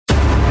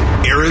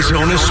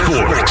Arizona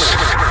sports.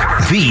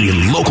 The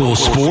local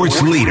sports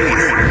leader.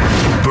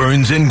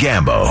 Burns and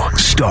Gambo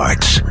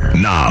starts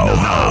now.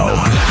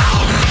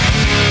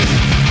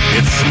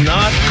 It's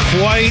not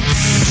quite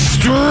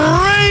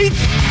straight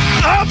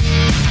up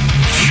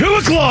 2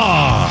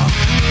 o'clock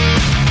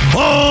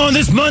on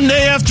this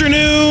Monday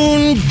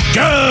afternoon.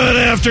 Good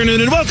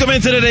afternoon, and welcome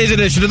into today's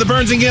edition of the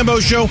Burns and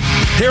Gambo Show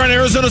here on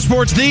Arizona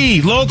Sports,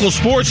 the local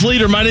sports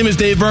leader. My name is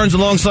Dave Burns,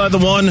 alongside the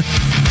one,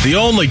 the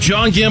only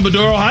John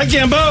Gambadoro. Hi,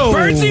 Gambo.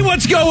 Burnsy,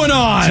 what's going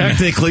on?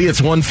 Technically, it's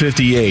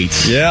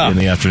 1:58 in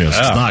the afternoon. So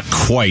it's not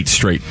quite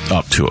straight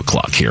up 2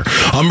 o'clock here.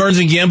 I'm Burns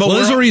and Gambo. Well,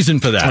 there's a reason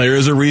for that. There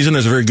is a reason.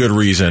 There's a very good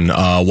reason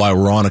why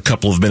we're on a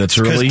couple of minutes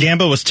early. Because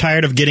Gambo was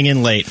tired of getting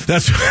in late.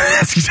 That's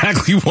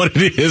exactly what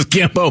it is.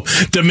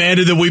 Gambo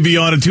demanded that we be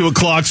on at 2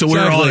 o'clock, so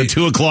we're on at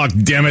 2 o'clock,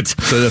 damn it.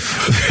 So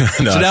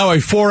now a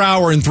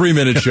 4-hour and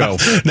 3-minute show.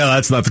 No,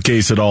 that's not the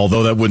case at all,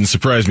 though that wouldn't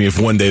surprise me if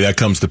one day that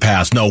comes to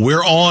pass. No,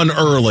 we're on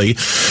early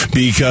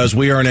because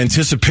we are in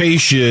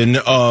anticipation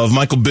of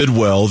Michael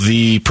Bidwell,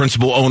 the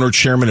principal owner,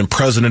 chairman, and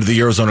president of the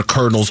Arizona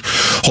Cardinals,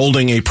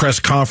 holding a press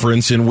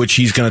conference in which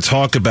he's going to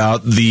talk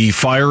about the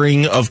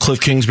firing of Kliff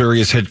Kingsbury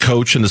as head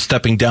coach and the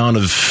stepping down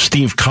of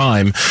Steve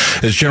Keim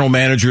as general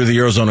manager of the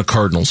Arizona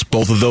Cardinals.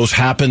 Both of those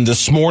happened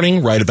this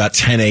morning, right about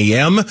 10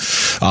 a.m.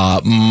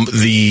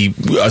 The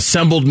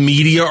assembled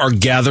media are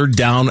gathered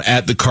down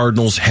at the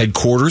Cardinals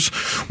headquarters.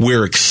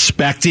 We're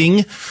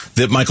expecting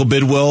that Michael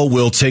Bidwell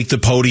will take the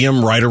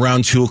podium right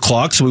around 2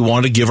 o'clock, so we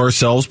wanted to give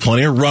ourselves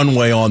plenty of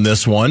runway on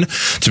this one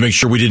to make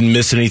sure we didn't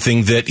miss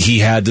anything that he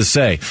had to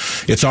say.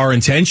 It's our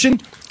intention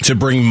to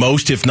bring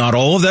most, if not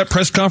all, of that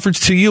press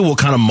conference to you. We'll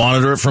kind of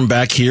monitor it from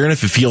back here, and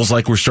if it feels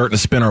like we're starting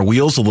to spin our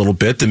wheels a little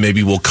bit, then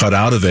maybe we'll cut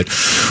out of it.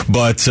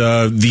 But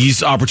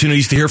these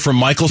opportunities to hear from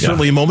Michael,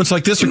 certainly in moments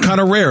like this, are kind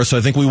of rare, so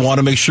I think we want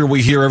to make sure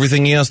we hear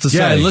everything he has to say.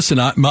 Yeah, and listen,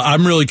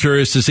 I'm really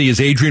curious to see, is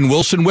Adrian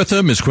Wilson with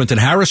him? Is Quentin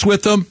Harris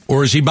with him?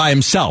 Or is he by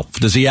himself?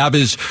 Does he have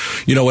his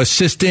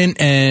assistant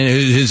and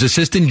his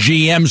assistant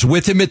GMs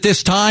with him at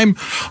this time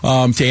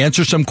to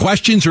answer some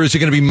questions? Or is it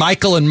going to be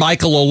Michael and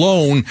Michael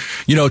alone,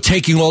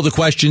 taking all the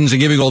questions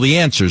and giving all the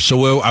answers?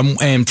 So I'm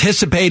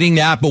anticipating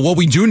that. But what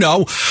we do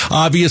know,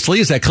 obviously,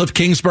 is that Kliff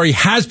Kingsbury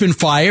has been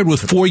fired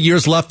with 4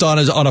 years left on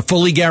a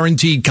fully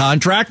guaranteed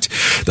contract,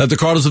 that the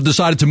Cardinals have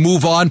decided to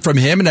move on from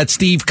him, and that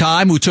Steve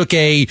Keim, who took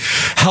a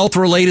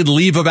health-related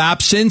leave of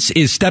absence,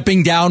 is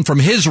stepping down from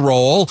his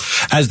role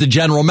as the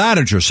general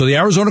manager. So the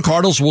Arizona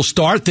Cardinals will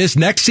start this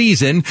next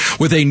season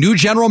with a new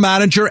general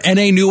manager and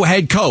a new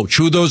head coach.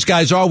 Who those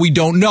guys are, we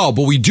don't know.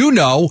 But we do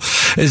know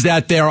is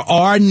that there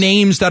are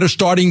names that are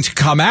starting to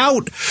come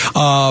out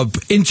of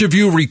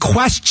interview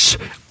requests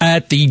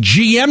at the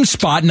GM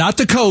spot, not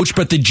the coach,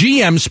 but the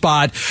GM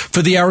spot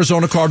for the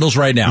Arizona Cardinals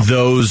right now.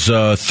 Those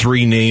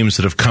three names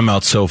that have come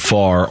out so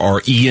far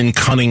are Ian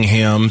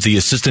Cunningham, the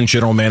assistant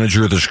general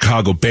manager of the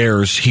Chicago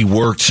Bears. He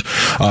worked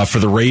for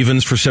the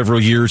Ravens for several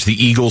years, the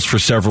Eagles for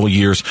several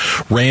years.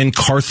 Rand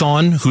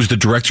Carthon, who's the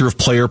director of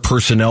player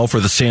personnel for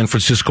the San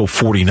Francisco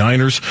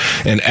 49ers,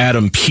 and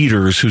Adam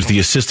Peters, who's the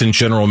assistant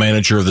general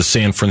manager of the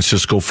San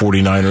Francisco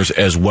 49ers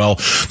as well.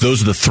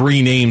 Those are the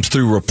three names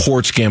through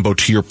reports, Gambo,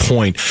 to your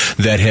point,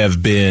 that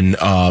have been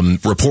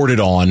reported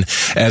on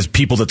as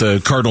people that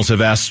the Cardinals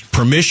have asked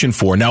permission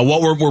for. Now,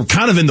 what we're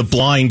kind of in the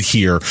blind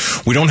here.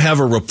 We don't have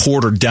a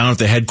reporter down at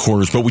the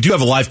headquarters, but we do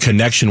have a live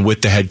connection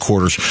with the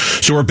headquarters.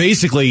 So we're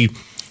basically,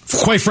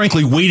 quite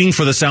frankly, waiting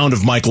for the sound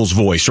of Michael's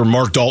voice or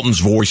Mark Dalton's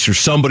voice or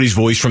somebody's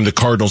voice from the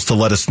Cardinals to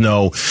let us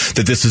know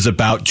that this is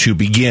about to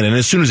begin. And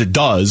as soon as it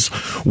does,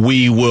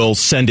 we will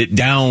send it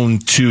down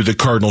to the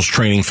Cardinals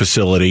training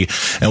facility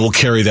and we'll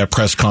carry that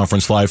press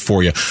conference live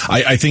for you.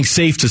 I think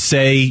safe to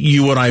say,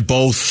 you and I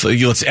both,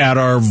 let's add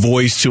our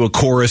voice to a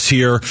chorus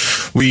here.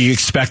 We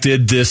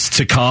expected this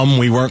to come.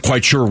 We weren't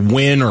quite sure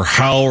when or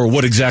how or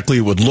what exactly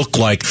it would look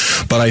like,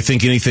 but I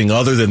think anything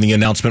other than the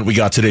announcement we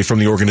got today from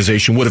the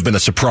organization would have been a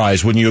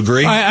surprise. Wouldn't you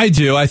agree? I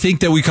do. I think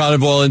that we kind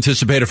of all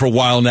anticipated for a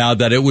while now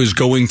that it was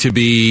going to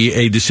be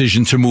a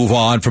decision to move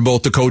on from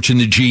both the coach and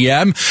the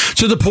GM,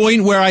 to the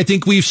point where I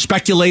think we've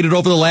speculated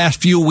over the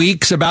last few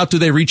weeks about, do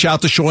they reach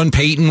out to Sean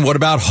Payton? What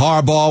about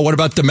Harbaugh? What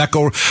about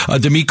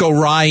D'Amico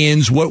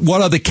Ryans?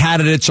 What other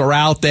candidates are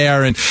out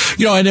there? And,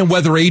 and then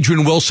whether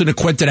Adrian Wilson and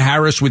Quentin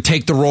Harris would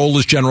take the role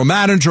as general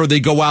manager or they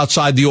go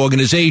outside the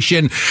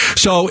organization.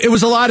 So it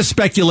was a lot of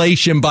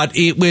speculation, but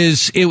it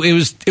was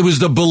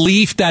the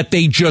belief that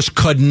they just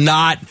could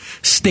not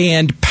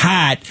stand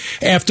pat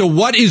after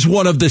what is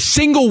one of the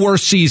single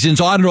worst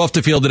seasons on and off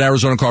the field in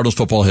Arizona Cardinals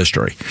football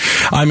history.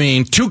 I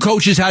mean, 2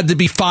 coaches had to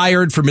be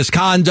fired for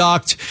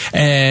misconduct,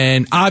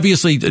 and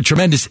obviously a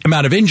tremendous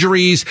amount of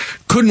injuries,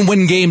 couldn't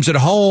win games at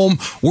home,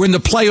 were in the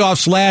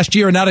playoffs last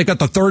year, and now they got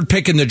the 3rd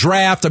pick in the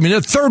draft. I mean, the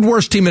 3rd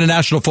worst team in the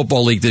National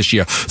Football League this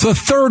year. The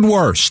 3rd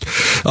worst.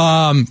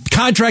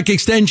 Contract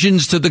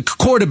extensions to the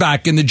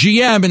quarterback and the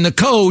GM and the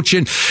coach,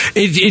 and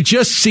it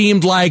just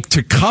seemed like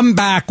to come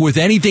back with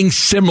anything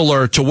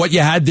similar to what you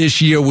had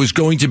this year was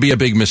going to be a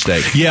big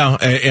mistake. Yeah,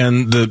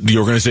 and the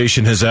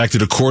organization has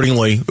acted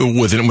accordingly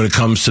with it when it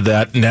comes to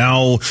that.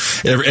 Now,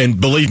 and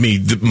believe me,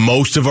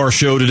 most of our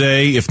show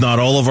today, if not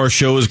all of our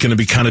show, is going to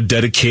be kind of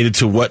dedicated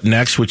to what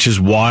next, which is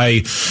why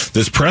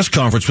this press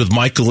conference with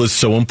Michael is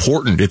so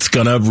important. It's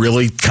going to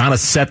really kind of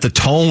set the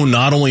tone,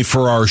 not only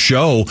for our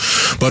show,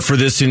 but for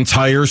this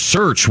entire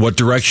search. What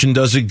direction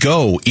does it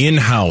go?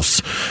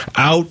 In-house,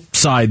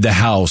 outside the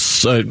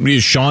house?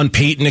 Is Sean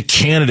Payton a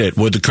candidate?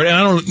 I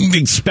don't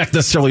expect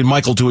necessarily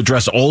Michael to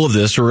address all of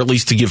this, or at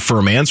least to give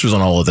firm answers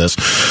on all of this.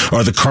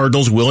 Are the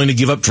Cardinals willing to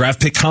give up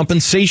draft pick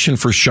compensation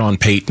for Sean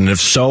Payton? If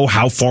so,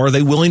 how far are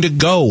they willing to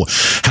go?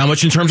 How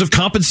much in terms of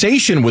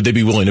compensation would they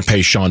be willing to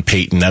pay Sean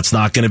Payton? That's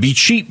not going to be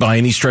cheap by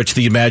any stretch of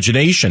the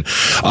imagination.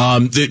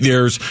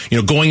 There's,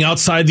 going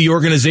outside the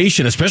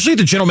organization, especially at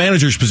the general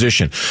manager's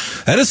position.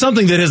 That is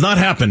something that has not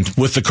happened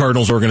with the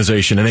Cardinals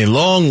organization in a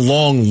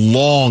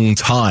long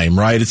time,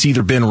 right? It's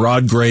either been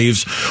Rod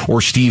Graves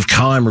or Steve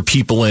Keim or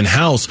people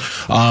in-house.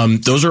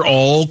 Those are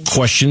all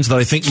questions that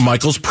I think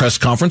Michael's press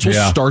conference will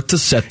start to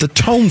set the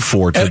tone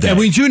for today. And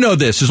we do know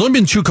this. There's only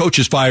been 2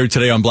 coaches fired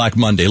today on Black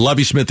Monday,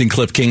 Lovie Smith and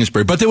Kliff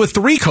Kingsbury. But there were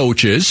 3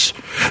 coaches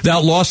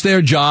that lost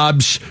their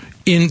jobs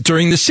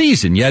during the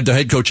season. You had the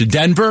head coach of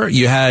Denver,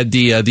 you had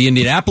the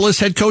Indianapolis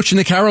head coach, and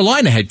the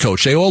Carolina head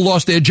coach. They all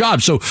lost their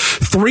jobs. So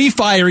 3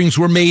 firings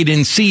were made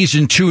in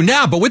season 2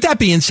 now. But with that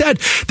being said,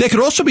 there could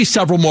also be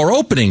several more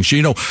openings.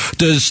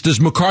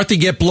 Does McCarthy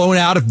get blown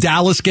out if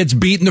Dallas gets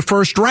beat in the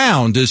first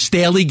round? Does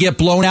Staley get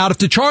blown out if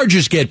the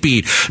Chargers get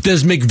beat?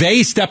 Does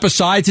McVay step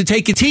aside to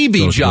take a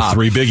TV job?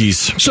 3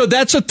 biggies. So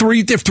that's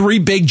three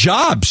big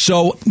jobs.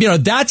 So,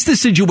 that's the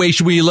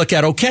situation where you look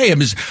at, okay,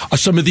 are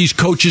some of these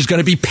coaches going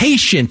to be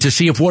patient to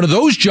see if one of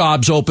those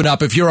jobs open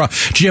up, if you're a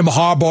Jim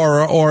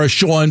Harbaugh or a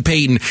Sean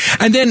Payton.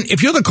 And then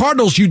if you're the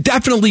Cardinals, you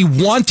definitely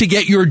want to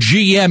get your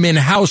GM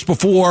in-house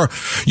before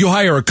you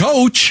hire a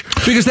coach,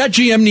 because that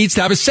GM needs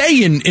to have a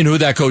say in who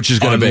that coach is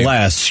going to be.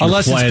 Unless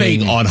you're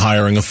planning on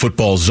hiring a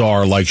football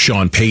czar like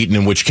Sean Payton,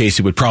 in which case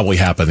it would probably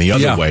happen the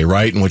other way,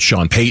 right? In which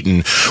Sean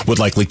Payton would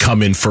likely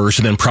come in first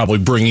and then probably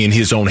bring in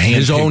his own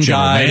handpicked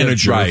general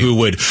manager,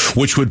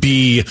 which would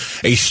be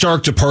a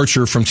stark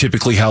departure from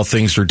typically how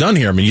things are done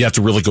here. I mean, you have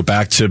to really go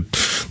back to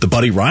the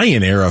Buddy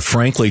Ryan era,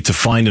 frankly, to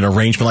find an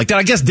arrangement like that.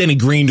 I guess Denny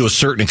Green, to a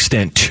certain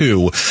extent,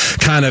 too,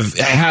 kind of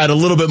had a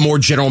little bit more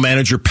general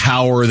manager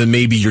power than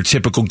maybe your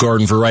typical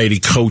garden variety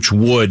coach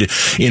would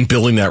in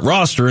building that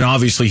roster. And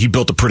obviously, he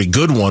built a pretty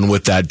good one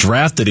with that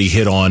draft that he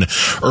hit on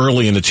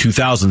early in the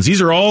 2000s.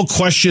 These are all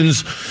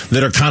questions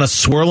that are kind of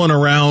swirling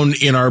around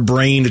in our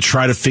brain to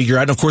try to figure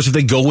out. And of course, if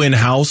they go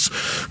in-house,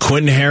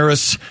 Quentin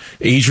Harris,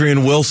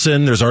 Adrian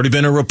Wilson, there's already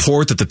been a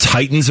report that the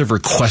Titans have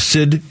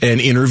requested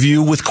an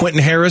interview with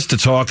Quentin Harris to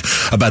talk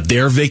about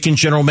their vacant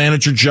general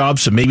manager job,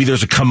 so maybe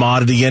there's a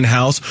commodity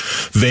in-house.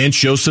 Vance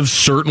Joseph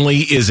certainly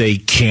is a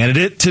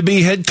candidate to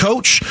be head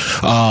coach,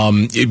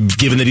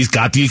 given that he's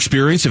got the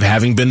experience of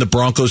having been the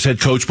Broncos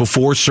head coach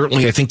before.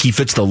 Certainly, I think he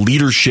fits the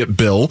leadership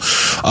bill,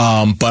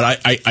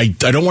 but I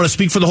don't want to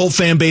speak for the whole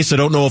fan base. I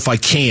don't know if I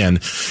can.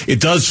 It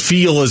does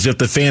feel as if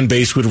the fan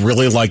base would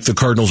really like the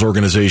Cardinals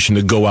organization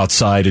to go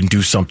outside and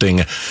do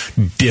something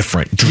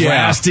different,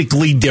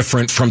 drastically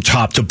different from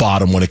top to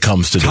bottom when it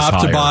comes to this hire.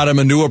 Top to bottom,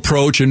 a new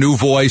approach, a new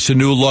voice, a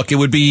new look. It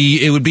would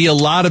be a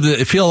lot of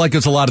I feel like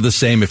it's a lot of the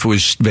same if it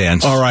was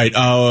Vance. All right.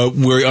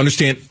 We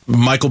understand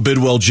Michael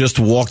Bidwell just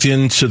walked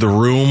into the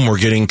room. We're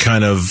getting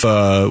kind of,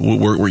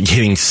 we're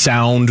getting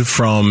sound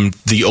from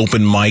the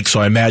open mic.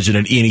 So I imagine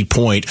at any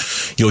point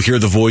you'll hear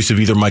the voice of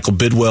either Michael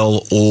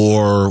Bidwell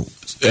or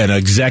an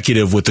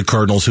executive with the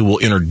Cardinals who will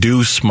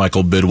introduce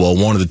Michael Bidwell,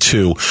 one of the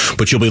two.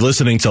 But you'll be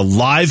listening to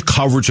live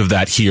coverage of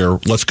that here.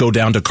 Let's go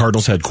down to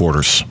Cardinals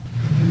headquarters.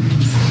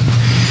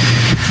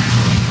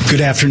 Good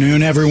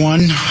afternoon,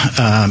 everyone.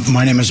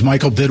 My name is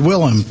Michael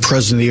Bidwell. I'm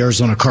president of the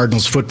Arizona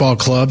Cardinals Football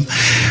Club.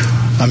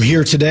 I'm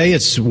here today.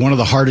 It's one of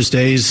the hardest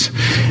days.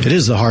 It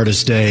is the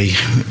hardest day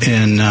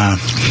in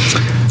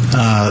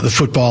the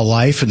football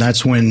life, and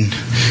that's when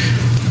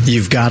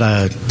you've got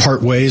to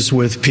part ways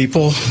with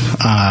people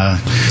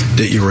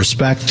that you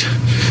respect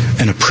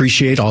and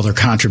appreciate all their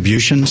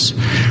contributions.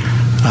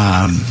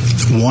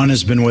 One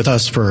has been with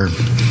us for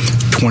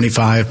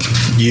 25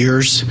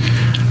 years,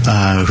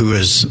 who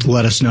has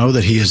let us know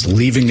that he is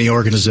leaving the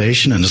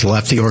organization and has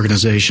left the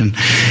organization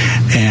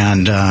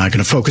and going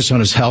to focus on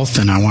his health.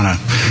 And I want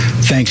to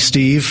thank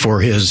Steve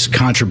for his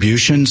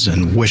contributions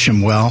and wish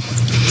him well.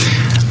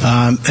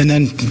 And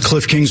then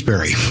Kliff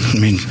Kingsbury. I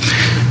mean,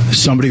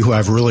 somebody who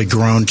I've really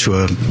grown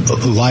to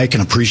like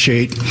and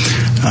appreciate,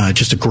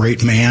 just a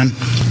great man.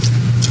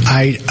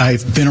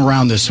 I've been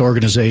around this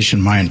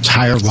organization my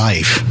entire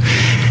life,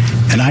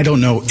 and I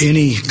don't know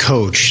any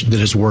coach that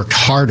has worked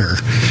harder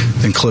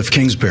than Kliff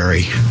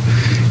Kingsbury.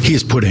 He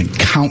has put in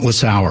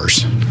countless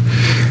hours,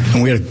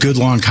 and we had a good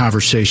long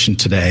conversation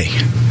today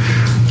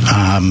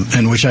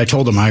in which I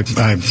told him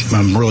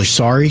I'm really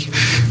sorry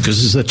because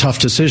this is a tough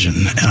decision.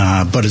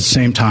 But at the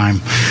same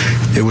time,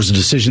 it was a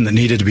decision that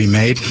needed to be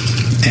made,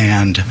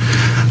 and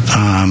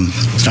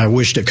I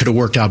wished it could have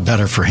worked out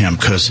better for him,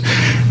 because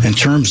in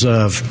terms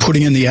of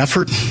putting in the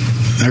effort,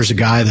 there's a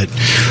guy that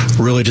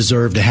really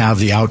deserved to have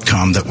the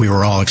outcome that we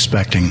were all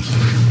expecting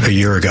a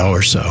year ago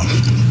or so.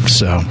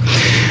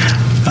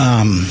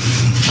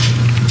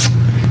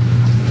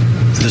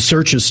 The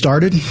search has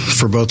started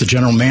for both the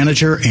general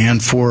manager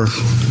and for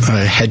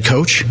head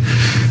coach.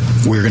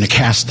 We're going to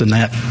cast the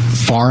net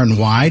far and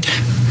wide.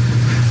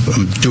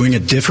 I'm doing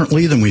it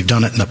differently than we've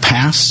done it in the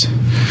past.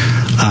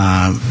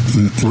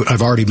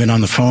 I've already been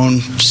on the phone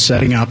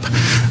setting up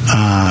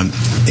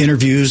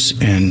interviews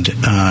and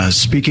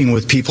speaking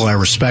with people I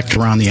respect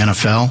around the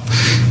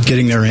NFL,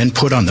 getting their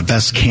input on the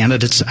best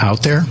candidates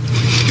out there.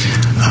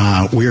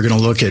 We are going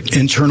to look at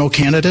internal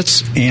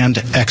candidates and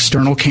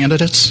external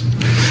candidates,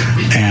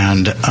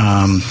 and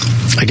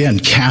again,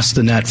 cast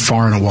the net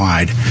far and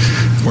wide.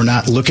 We're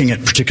not looking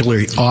at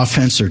particularly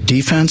offense or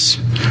defense.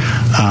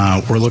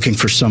 We're looking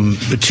for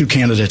two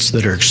candidates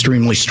that are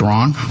extremely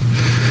strong.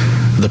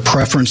 The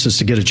preference is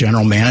to get a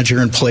general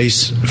manager in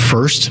place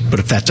first, but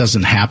if that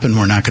doesn't happen,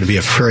 we're not going to be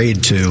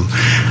afraid to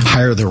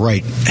hire the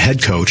right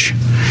head coach.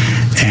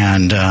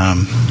 And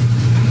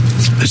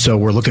so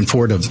we're looking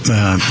forward to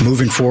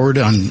moving forward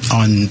on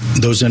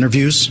those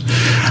interviews.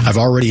 I've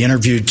already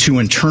interviewed two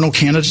internal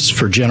candidates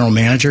for general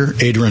manager,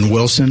 Adrian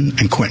Wilson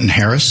and Quentin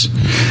Harris.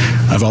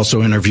 I've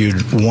also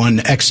interviewed one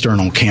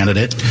external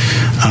candidate,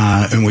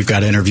 and we've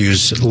got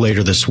interviews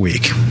later this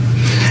week.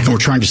 And we're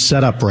trying to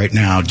set up right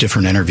now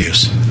different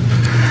interviews.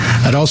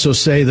 I'd also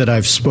say that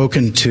I've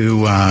spoken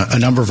to a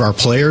number of our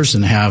players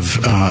and have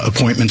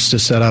appointments to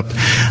set up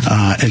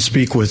and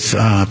speak with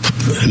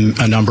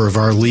a number of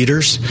our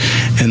leaders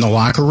in the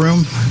locker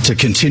room to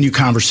continue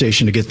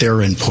conversation, to get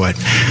their input,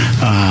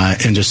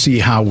 and to see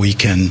how we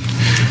can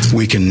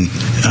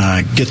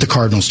get the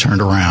Cardinals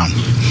turned around.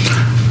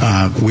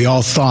 We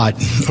all thought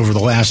over the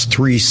last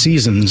 3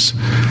 seasons,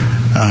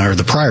 or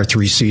the prior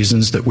 3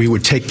 seasons, that we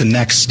would take the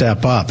next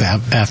step up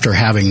after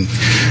having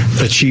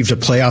achieved a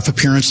playoff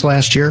appearance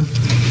last year.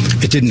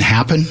 It didn't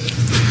happen.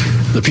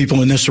 The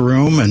people in this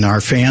room and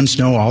our fans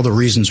know all the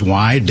reasons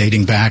why,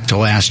 dating back to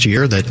last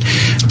year, that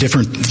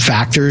different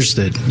factors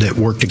that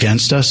worked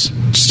against us.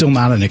 Still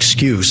not an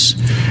excuse,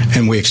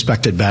 and we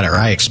expected better.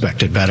 I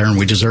expected better, and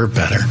we deserve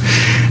better.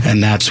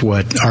 And that's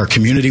what our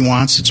community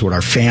wants. It's what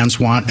our fans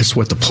want. It's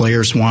what the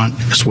players want.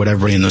 It's what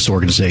everybody in this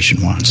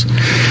organization wants.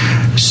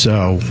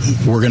 So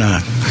we're going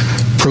to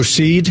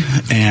proceed,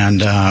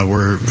 and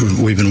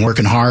we've been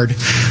working hard,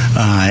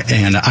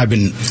 and I've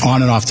been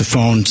on and off the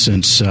phone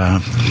since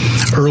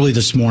early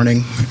this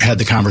morning. Had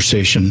the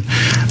conversation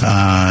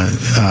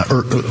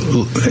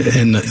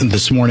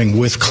this morning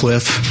with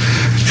Kliff,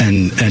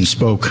 and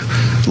spoke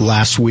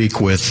last week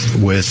with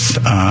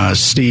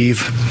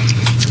Steve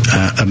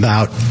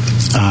about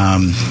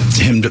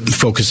him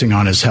focusing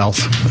on his health.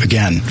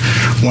 Again,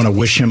 want to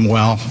wish him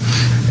well,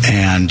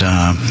 and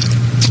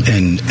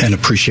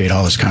appreciate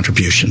all his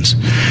contributions.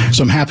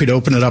 So I'm happy to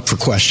open it up for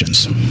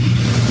questions.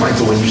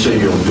 Michael, when you say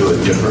you'll do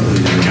it differently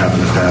than you have in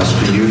the past,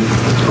 can you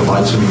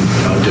provide some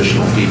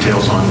additional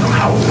details on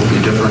how it will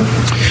be different?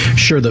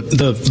 Sure.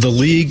 The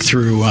league,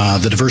 through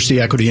the Diversity,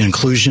 Equity, and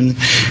Inclusion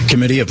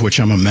Committee, of which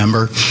I'm a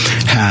member,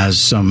 has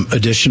some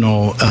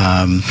additional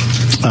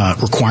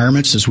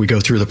requirements as we go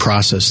through the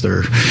process.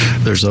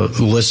 There's a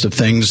list of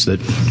things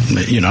that,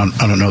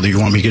 I don't know that you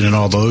want me to get into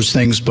all those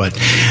things, but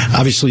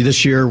obviously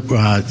this year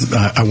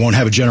I won't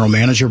have a general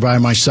manager by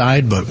my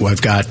side, but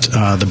I've got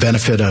the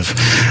benefit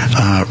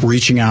of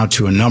reaching out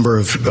to a number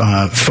of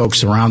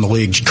folks around the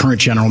league,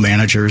 current general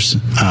managers,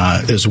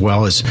 as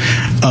well as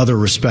other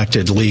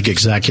respected league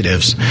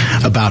executives,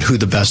 about who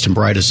the best and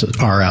brightest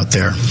are out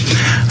there.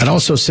 I'd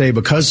also say,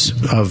 because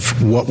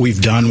of what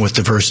we've done with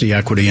diversity,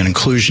 equity, and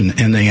inclusion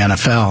in the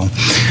NFL,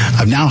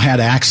 I've now had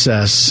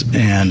access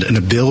and an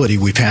ability.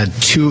 We've had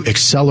 2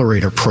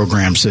 accelerator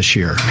programs this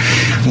year,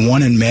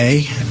 one in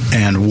May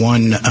and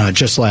one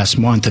just last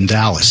month in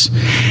Dallas.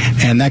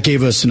 And that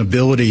gave us an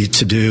ability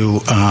to do,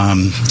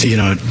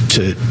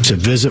 to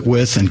visit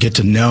with and get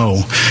to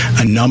know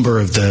a number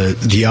of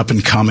the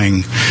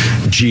up-and-coming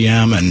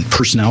GM and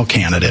personnel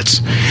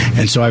candidates.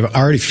 And so I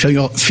already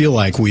feel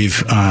like we've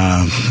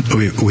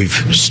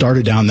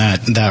started down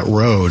that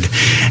road,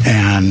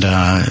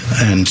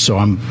 and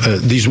so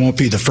these won't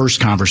be the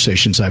first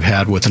conversations I've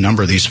had with a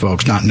number of these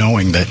folks, not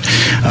knowing that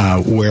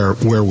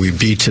where we'd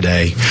be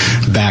today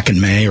back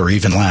in May or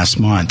even last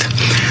month.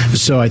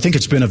 So I think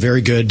it's been a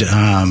very good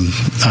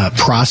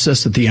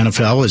process that the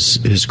NFL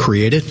has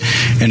created,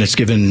 and it's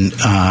given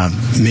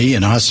me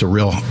and us a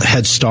real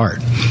head start.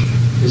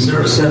 Is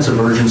there a sense of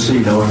urgency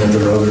knowing that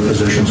there are other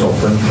positions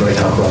open right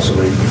now across the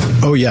league?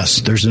 Oh,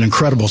 yes. There's an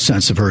incredible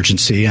sense of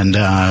urgency. And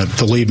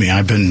believe me,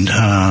 I've been, like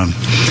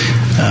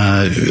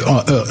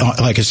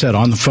I said,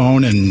 on the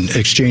phone and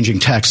exchanging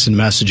texts and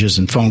messages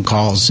and phone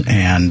calls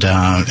and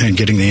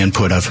getting the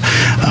input of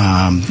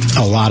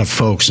a lot of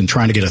folks and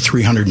trying to get a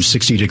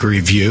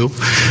 360-degree view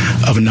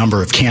of a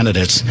number of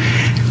candidates.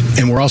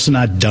 And we're also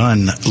not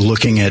done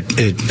looking at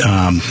it.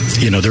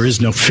 There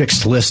is no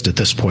fixed list at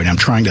this point. I'm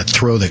trying to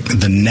throw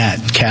the net,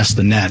 cast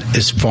the net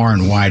as far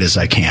and wide as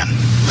I can.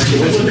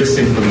 What's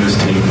missing from this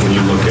team when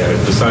you look at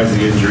it, besides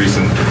the injuries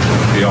and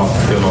the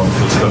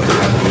off-the-field stuff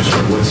that happened this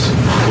year?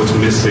 What's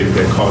missing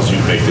that caused you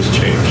to make this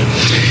change?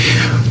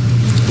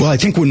 Well, I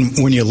think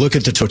when you look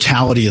at the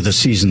totality of the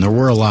season, there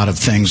were a lot of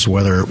things,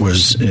 whether it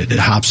was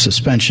Hop's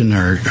suspension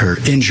or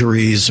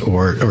injuries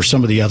or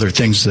some of the other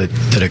things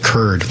that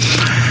occurred.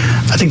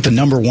 I think the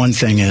number one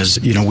thing is,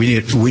 we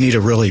need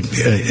to really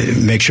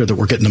make sure that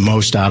we're getting the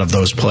most out of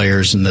those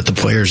players and that the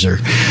players are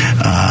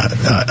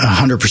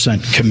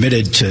 100%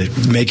 committed to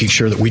making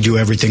sure that we do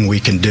everything we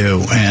can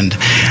do. And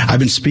I've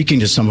been speaking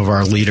to some of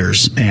our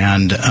leaders,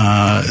 and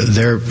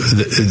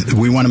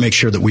we want to make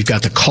sure that we've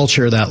got the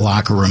culture of that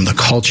locker room, the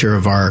culture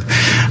of our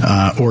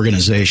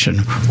organization,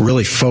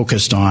 really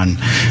focused on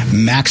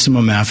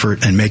maximum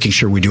effort and making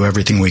sure we do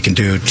everything we can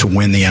do to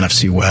win the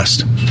NFC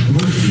West.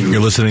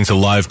 You're listening to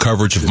live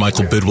coverage of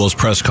Michael Bidwell's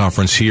press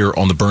conference here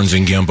on the Burns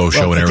and Gambo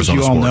show in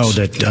Arizona Sports. You all know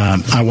that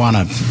I want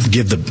to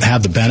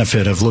have the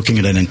benefit of looking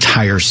at an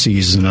entire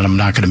season, and I'm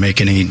not going to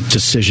make any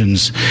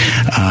decisions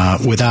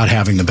without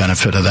having the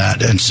benefit of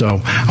that. And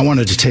so I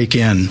wanted to take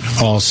in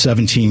all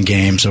 17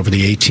 games over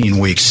the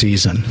 18-week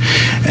season.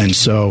 And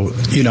so,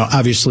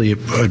 obviously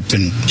I've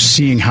been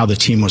seeing how the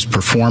team was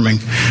performing,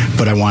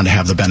 but I wanted to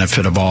have the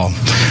benefit of all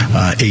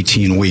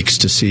 18 weeks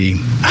to see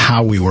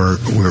how we were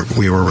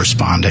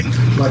responding.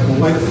 Mike,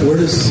 where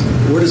does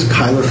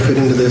Kyler fit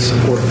into this,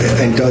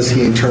 and does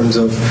he, in terms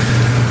of,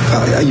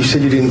 you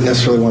said you didn't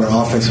necessarily want an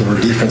offensive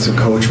or defensive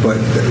coach, but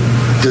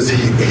does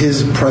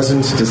his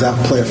presence, does that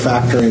play a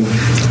factor in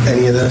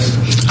any of this?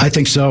 I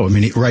think so. I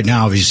mean, right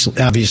now,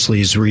 obviously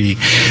he's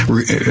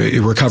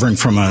recovering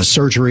from a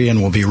surgery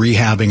and will be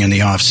rehabbing in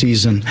the off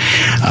season.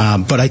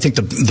 But I think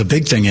the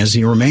big thing is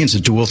he remains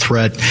a dual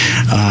threat,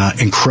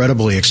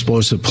 incredibly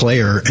explosive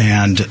player,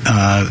 and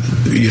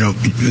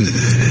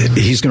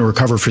he's going to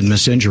recover from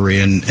this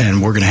injury,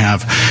 and we're going to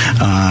have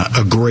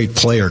a great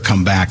player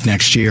come back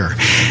next year.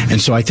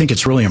 And so I think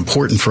it's really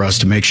important for us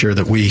to make sure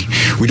that we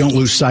don't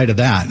lose sight of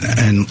that.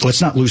 And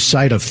let's not lose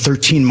sight of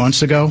 13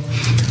 months ago,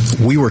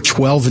 we were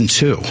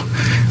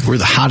 12-2. We're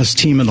the hottest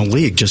team in the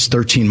league just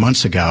 13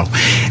 months ago.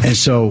 And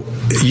so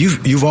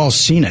you've all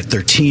seen it.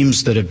 There are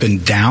teams that have been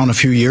down a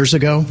few years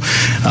ago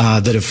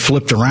that have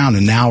flipped around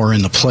and now are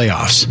in the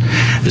playoffs.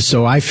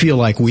 So I feel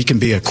like we can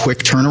be a quick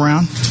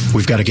turnaround.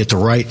 We've got to get the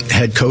right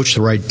head coach,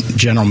 the right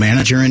general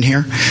manager in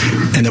here,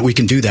 and that we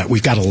can do that.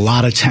 We've got a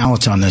lot of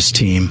talent on this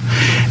team,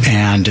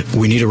 and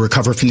we need to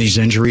recover from these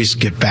injuries,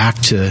 get back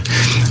to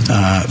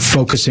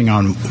focusing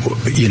on,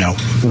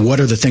 what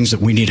are the things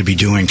that we need to be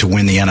doing to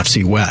win the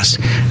NFC West.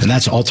 And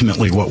that's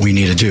ultimately what we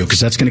need to do, because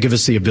that's going to give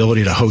us the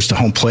ability to host a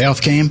home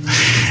playoff game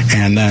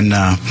and then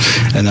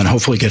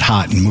hopefully get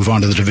hot and move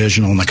on to the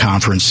divisional and the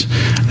conference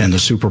and the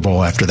Super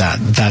Bowl after that.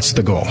 That's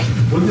the goal.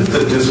 When did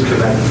the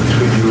disconnect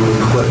between you and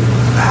Kliff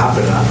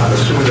happen? I'm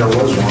assuming there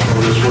was one,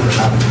 or this wouldn't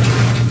happen.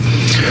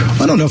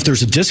 I don't know if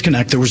there's a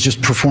disconnect. There was just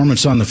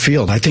performance on the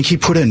field. I think he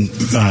put in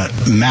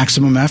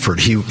maximum effort.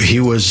 He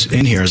was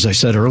in here, as I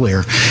said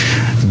earlier.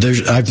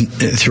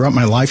 Throughout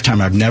my lifetime,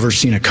 I've never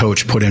seen a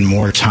coach put in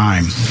more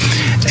time.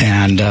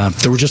 And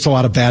there were just a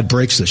lot of bad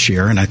breaks this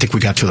year, and I think we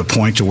got to the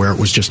point to where it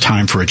was just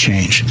time for a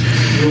change.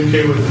 You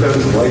okay with the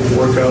light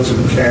workouts in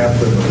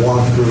camp and the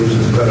walkthroughs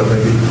instead of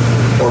maybe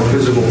more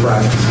physical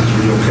practices?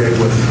 Were you okay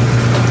with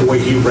the way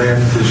he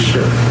ran this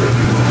ship?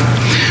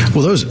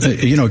 Well, those,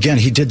 again,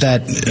 he did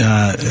that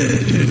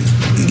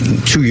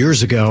 2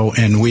 years ago,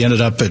 and we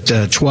ended up at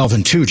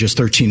 12-2 just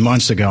 13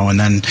 months ago. And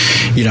then,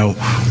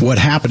 what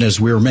happened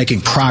is we were making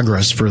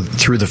progress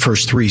through the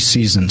first 3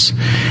 seasons,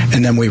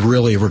 and then we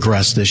really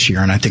regressed this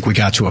year. And I think we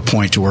got to a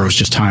point to where it was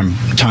just time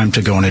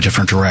to go in a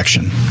different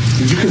direction.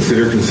 Did you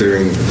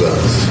considering the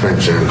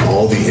suspension and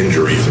all the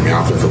injuries,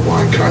 offensive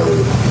line,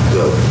 Kyler,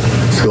 the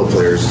skill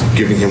players,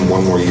 giving him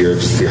one more year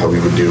to see how we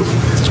would do?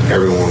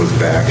 Everyone was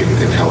back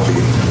and healthy.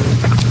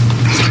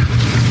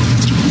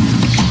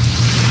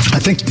 I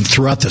think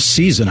throughout the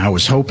season, I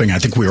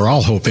think we were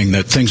all hoping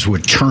that things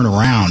would turn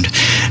around,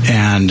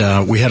 and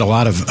we had a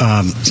lot of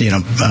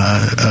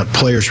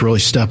players really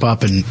step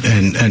up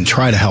and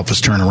try to help us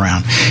turn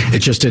around. It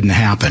just didn't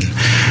happen.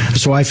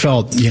 So I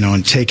felt,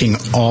 in taking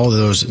all of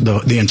those,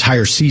 the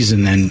entire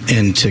season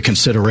into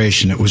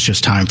consideration, it was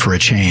just time for a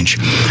change.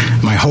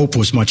 My hope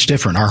was much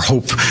different. Our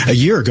hope a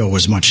year ago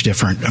was much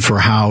different for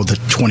how the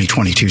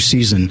 2022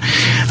 season.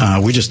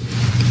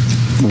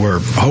 were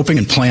hoping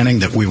and planning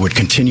that we would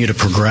continue to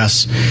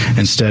progress.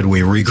 Instead,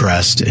 we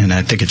regressed, and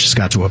I think it just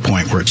got to a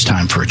point where it's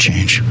time for a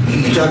change.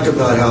 You talked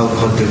about how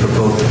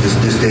difficult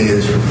this day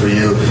is for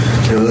you.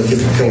 Like you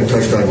kind of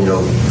touched on,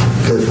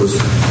 Kliff was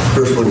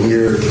first one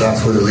here,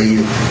 last one to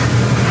lead.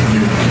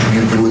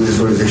 You've been with this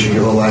organization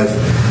your whole life.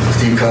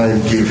 Steve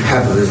Keim gave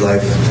half of his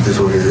life to this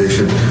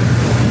organization.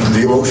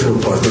 The emotional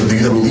part,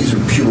 these are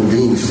human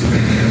beings.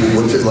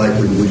 What's it like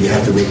when you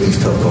have to make these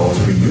tough calls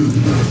for you?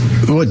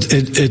 Well,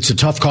 it's a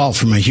tough call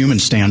from a human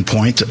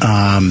standpoint.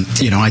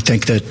 I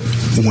think that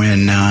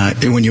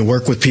when you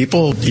work with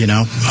people,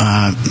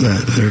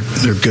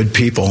 they're good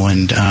people,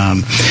 and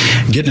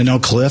getting to know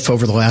Kliff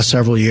over the last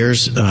several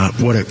years,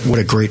 what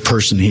a great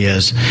person he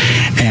is,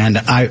 and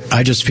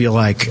I just feel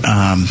like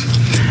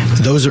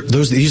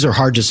these are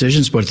hard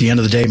decisions, but at the end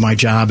of the day, my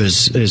job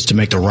is to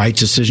make the right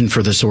decision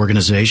for this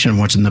organization,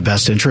 what's in the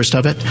best interest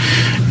of it,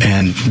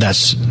 and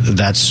that's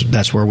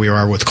where we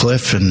are with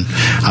Kliff, and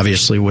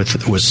obviously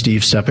with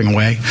Steve stepping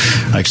away,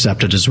 I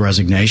accepted his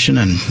resignation,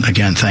 and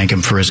again, thank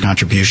him for his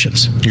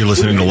contributions. You're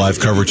listening to live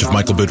coverage of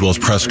Michael Bidwell's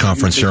press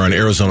conference here on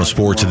Arizona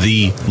Sports,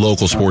 the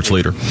local sports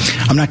leader.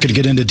 I'm not going to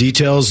get into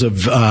details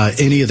of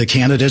any of the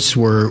candidates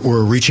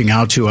we're reaching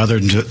out to, other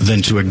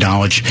than to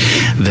acknowledge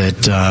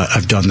that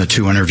I've done the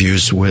 2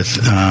 interviews with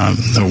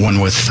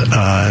one with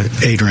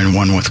Adrian,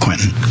 one with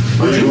Quentin.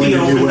 Are you willing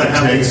to do what it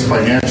takes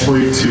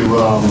financially to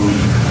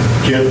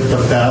get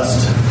the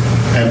best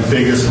and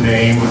biggest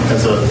name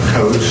as a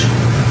coach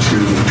to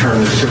turn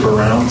the ship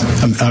around?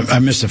 I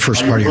missed the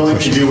first part of your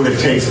question. Are you willing to do what it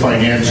takes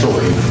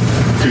financially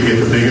to get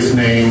the biggest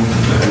name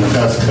and the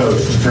best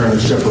coach to turn the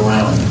ship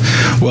around?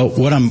 Well,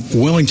 what I'm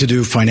willing to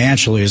do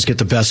financially is get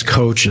the best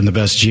coach and the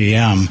best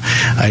GM.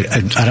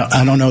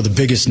 I don't know the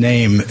biggest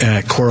name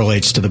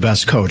correlates to the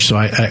best coach. So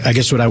I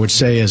guess what I would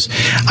say is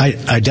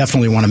I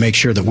definitely want to make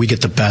sure that we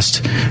get the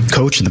best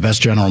coach and the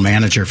best general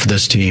manager for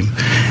this team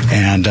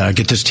and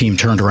get this team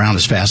turned around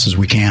as fast as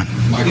we can.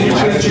 Michael,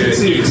 having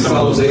to eat some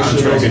of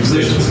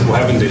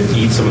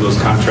those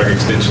contract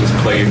extensions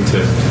play into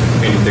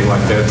anything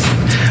like that?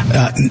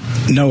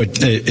 No,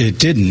 it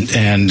didn't,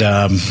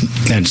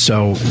 and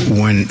so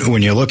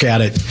when you look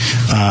at it,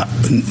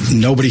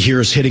 nobody here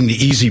is hitting the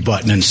easy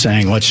button and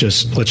saying let's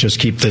just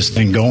keep this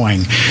thing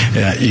going.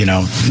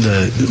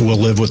 We'll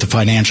live with the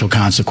financial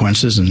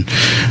consequences, and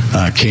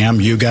Cam,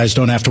 you guys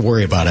don't have to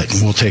worry about it.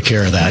 We'll take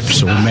care of that.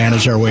 So we'll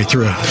manage our way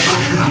through it.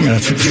 You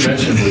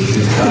mentioned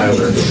with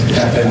Kyler,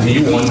 and do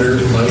you wonder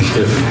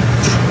if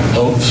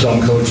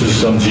some coaches,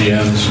 some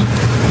GMs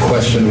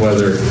question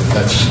whether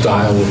that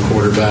style of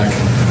quarterback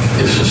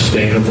is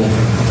sustainable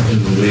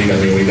in the league? I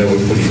mean, we know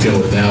what he's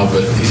dealing with now,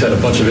 but he's had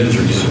a bunch of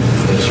injuries in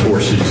his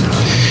 4 seasons.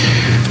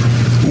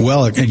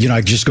 Well,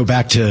 I just go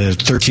back to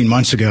 13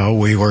 months ago.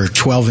 We were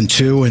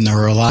 12-2, and there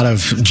were a lot of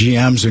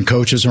GMs and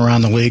coaches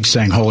around the league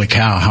saying, holy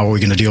cow, how are we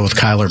going to deal with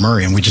Kyler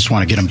Murray? And we just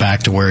want to get him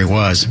back to where he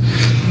was.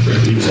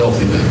 He was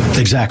healthy then.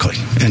 Exactly.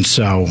 And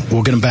so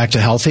we'll get him back to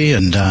healthy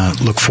and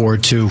look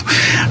forward to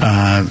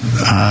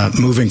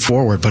moving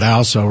forward. But I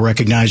also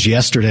recognize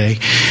yesterday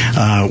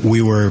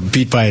we were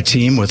beat by a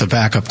team with a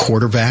backup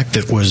quarterback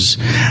that was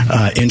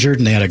injured,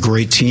 and they had a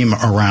great team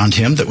around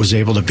him that was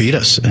able to beat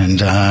us. And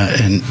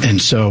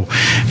so,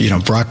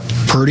 Brock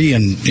Purdy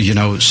and,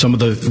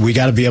 we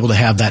got to be able to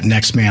have that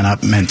next man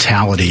up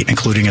mentality,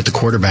 including at the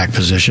quarterback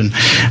position.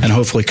 And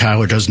hopefully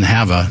Kyler doesn't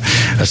have a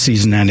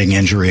season-ending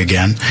injury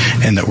again,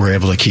 and that we're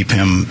able to keep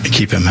him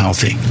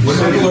healthy. What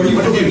do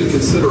you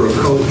consider a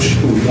coach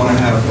who would want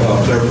to have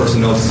player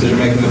personnel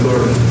decision-making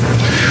authority?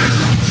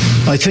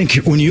 I think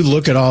when you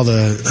look at all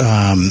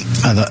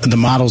the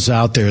models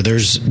out there,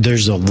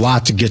 there's a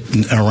lot to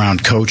get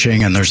around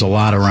coaching, and there's a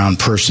lot around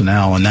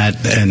personnel, and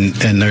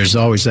there's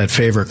always that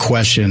favorite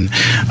question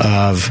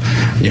of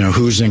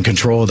who's in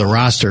control of the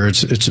roster.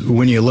 It's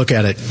when you look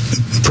at it,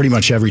 pretty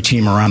much every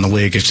team around the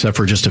league, except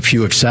for just a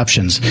few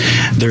exceptions,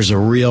 there's a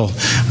real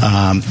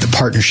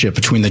partnership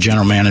between the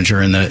general manager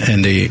and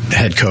the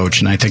head coach,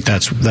 and I think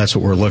that's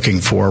what we're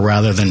looking for,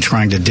 rather than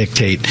trying to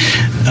dictate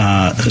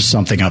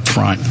something up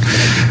front.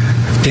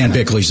 Dan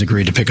Bickley's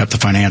agreed to pick up the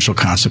financial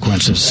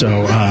consequences.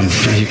 So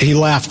he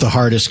laughed the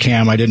hardest,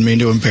 Cam. I didn't mean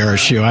to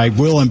embarrass you. I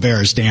will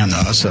embarrass Dan,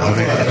 though. So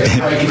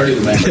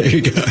there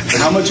you go.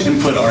 How much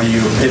input are you,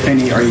 if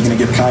any, are you going to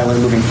give Kyler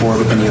moving forward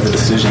with any other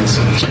decisions?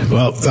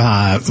 Well,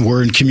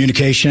 we're in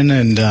communication,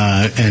 and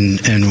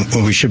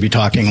we should be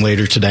talking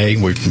later today.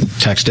 We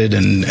texted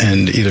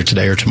and either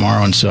today or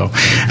tomorrow, and so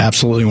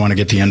absolutely want to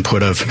get the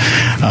input of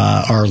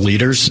our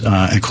leaders,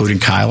 including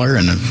Kyler,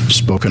 and I've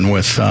spoken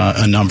with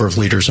a number of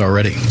leaders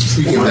already.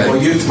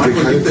 Michael,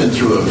 you've been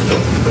through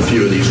a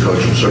few of these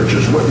coaching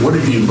searches. What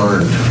have you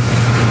learned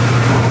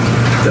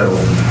that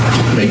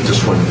will make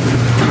this one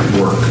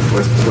work?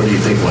 What do you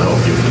think will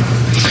help you?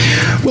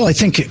 Well, I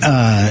think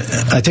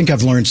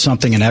I've learned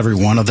something in every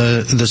one of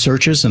the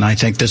searches, and I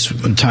think this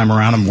time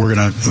around we're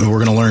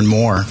gonna learn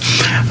more.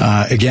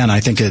 Again, I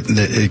think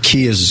the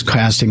key is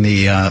casting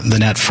the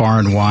net far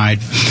and wide,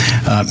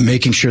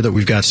 making sure that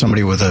we've got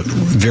somebody with a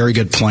very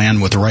good plan,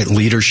 with the right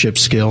leadership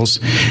skills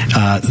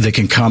that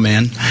can come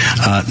in,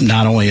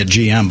 not only at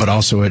GM but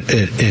also at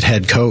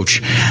head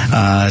coach,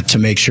 to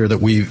make sure that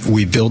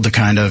we build the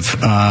kind of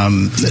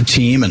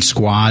team and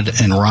squad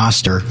and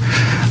roster,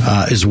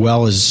 as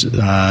well as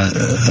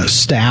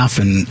staff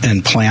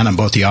and plan on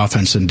both the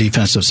offense and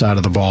defensive side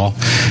of the ball,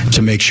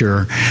 to make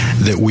sure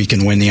that we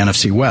can win the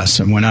NFC West.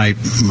 And when I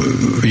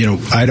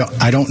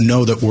don't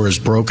know that we're as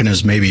broken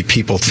as maybe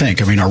people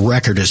think. I mean, our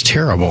record is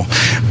terrible,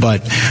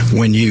 but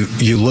when you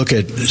look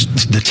at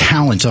the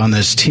talent on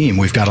this team,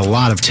 we've got a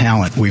lot of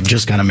talent. We've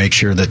just got to make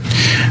sure that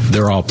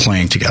they're all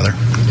playing together.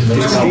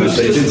 Did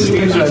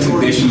Steve's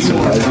resignation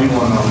surprise you?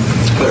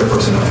 Player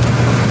personnel.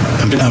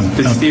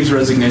 Did Steve's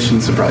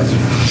resignation surprise you?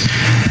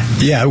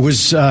 Yeah, it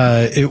was.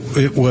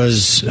 It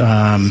was.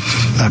 I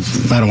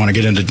don't want to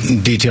get into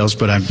details,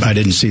 but I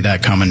didn't see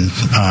that coming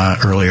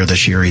earlier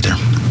this year either.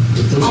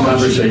 Those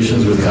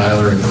conversations with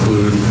Kyler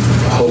include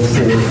hope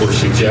for or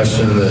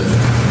suggestion that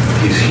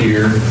he's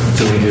here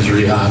doing his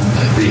rehab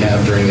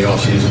during the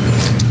offseason?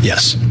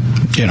 Yes.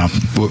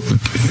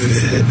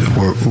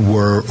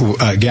 We're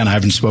again, I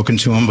haven't spoken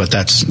to him, but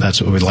that's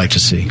what we'd like to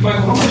see.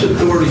 Michael, how much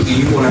authority do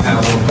you want to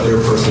have on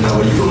player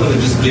personnel? Are you willing to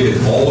just give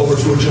it all over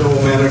to a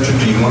general manager?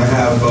 Do you want to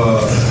have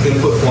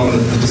input on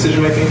the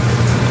decision making?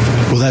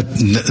 Well,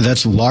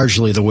 that's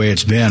largely the way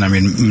it's been. I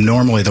mean,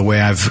 normally the way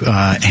I've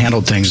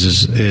handled things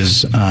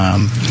is I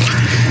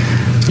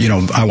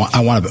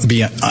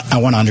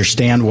want to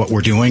understand what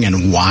we're doing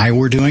and why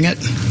we're doing it,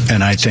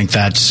 and I think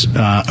that's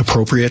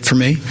appropriate for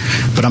me.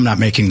 But I'm not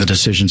making the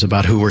decisions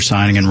about who we're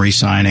signing and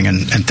re-signing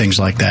and things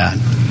like that.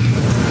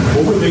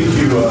 What would make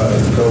you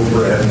go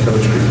for a head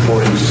coach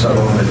before you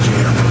settle on a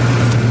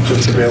GM?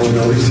 Just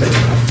availability sake?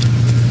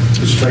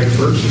 To strike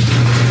first?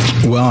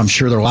 Well, I'm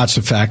sure there are lots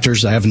of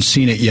factors. I haven't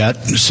seen it yet,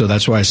 so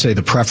that's why I say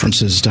the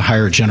preference is to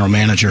hire a general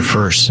manager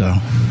first. So.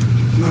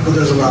 Michael,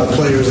 there's a lot of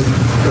players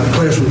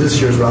from this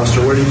year's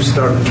roster. Where do you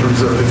start in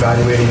terms of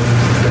evaluating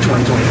the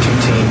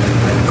 2022 team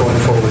and going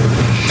forward?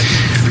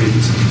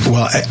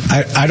 Well,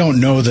 I don't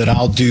know that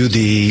I'll do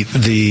the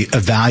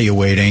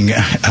evaluating.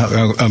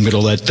 I'm going to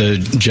let the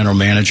general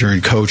manager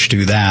and coach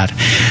do that.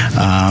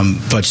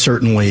 But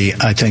certainly,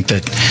 I think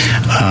that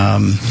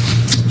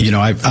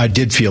I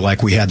did feel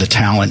like we had the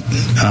talent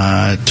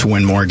to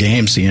win more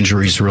games. The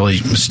injuries really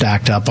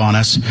stacked up on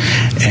us,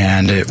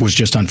 and it was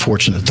just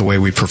unfortunate the way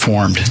we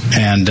performed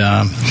and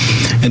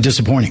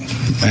disappointing.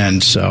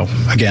 And so,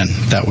 again,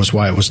 that was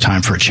why it was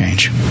time for a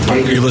change.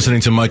 You're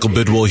listening to Michael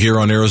Bidwell here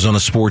on Arizona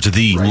Sports,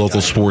 the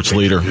local sports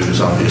leader.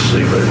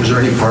 Obviously, but is there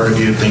any part of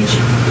you that thinks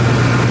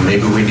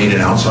maybe we need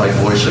an outside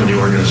voice in the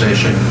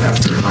organization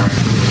after?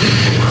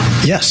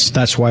 Yes,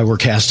 that's why we're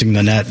casting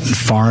the net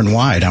far and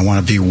wide. I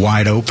want to be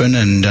wide open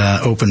and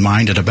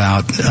open-minded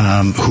about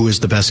who is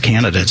the best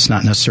candidate. It's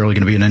not necessarily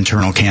going to be an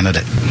internal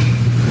candidate.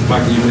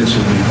 Michael, you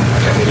mentioned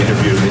I think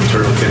interviewed an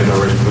internal candidate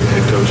already for the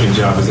head coaching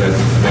job. Is that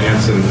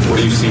Vance, and what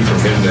do you see from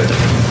him that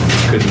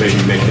could maybe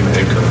make him a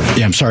head coach?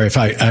 Yeah, I'm sorry if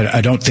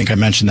I don't think I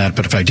mentioned that,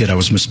 but if I did, I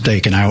was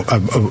mistaken.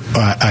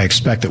 I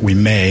expect that we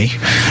may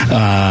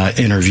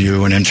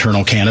interview an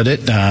internal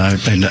candidate,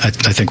 and I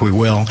think we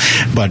will,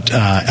 but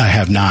I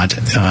have not.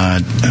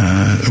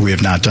 We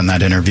have not done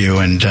that interview,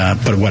 and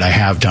but what I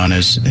have done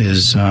is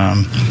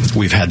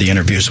we've had the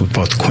interviews with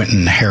both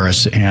Quentin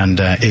Harris and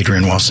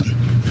Adrian Wilson.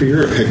 For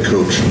your head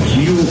coach,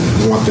 do you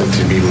want them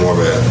to be more of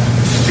a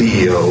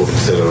CEO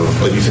instead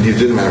of, like you said, it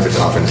didn't matter if it's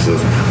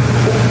offensive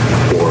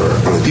or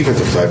on the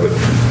defensive side, but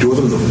do you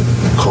want them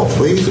to call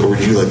plays, or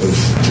would you like them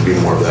to be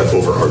more of that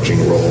overarching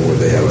role where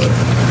they have a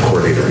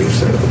coordinator on each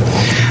side of the ball?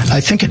 I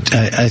think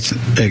I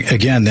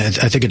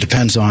think it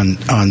depends on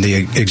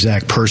the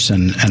exact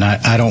person, and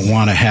I don't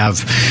want to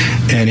have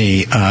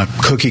any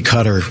cookie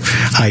cutter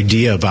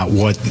idea about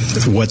what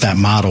that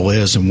model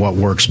is and what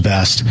works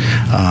best.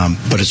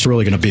 But it's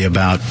really going to be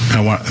about,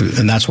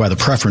 and that's why the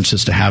preference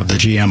is to have the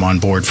GM on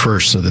board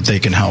first, so that they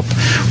can help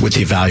with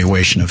the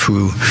evaluation of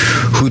who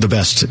the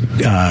best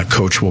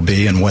coach will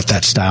be and what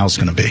that style is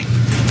going to be.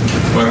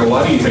 Michael,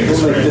 why do you think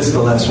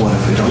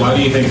Why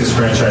do you think this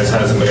franchise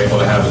hasn't been able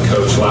to have a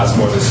coach last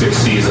more than 6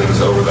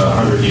 seasons over the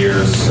 100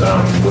 years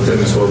within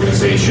this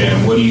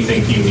organization? What do you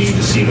think you need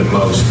to see the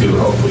most to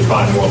hopefully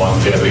find more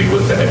longevity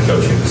with the head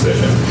coaching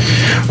position?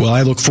 Well,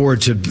 I look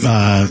forward to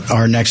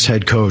our next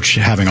head coach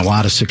having a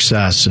lot of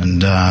success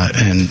and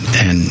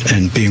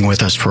being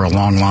with us for a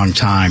long, long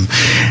time,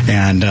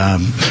 and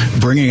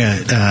bringing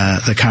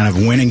the kind of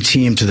winning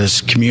team to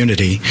this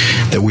community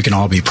that we can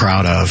all be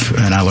proud of.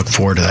 And I look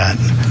forward to that.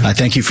 I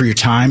thank you for your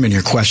time and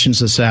your questions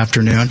this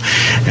afternoon,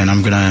 and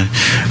I'm going to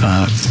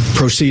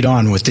proceed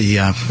on with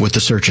the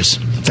searches.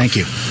 Thank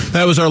you.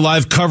 That was our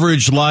live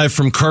coverage live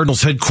from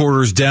Cardinals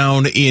headquarters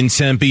down in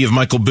Tempe of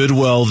Michael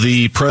Bidwell,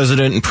 the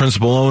president and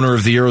principal owner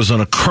of the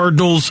Arizona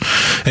Cardinals.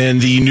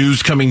 And the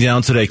news coming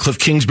down today, Kliff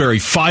Kingsbury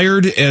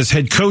fired as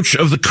head coach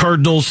of the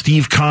Cardinals,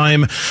 Steve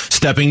Keim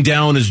stepping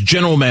down as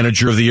general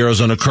manager of the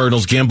Arizona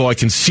Cardinals. Gambo, I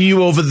can see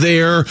you over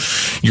there.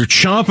 You're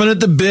chomping at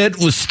the bit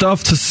with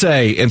stuff to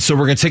say. And so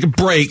we're going to take a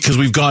break because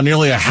we've gone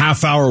nearly a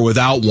half hour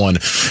without one.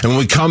 And when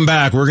we come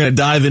back, we're going to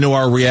dive into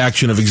our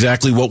reaction of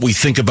exactly what we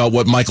think about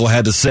what Michael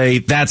had to say.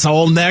 That's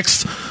all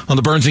next on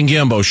the Burns and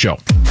Gambo Show.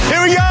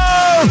 Here we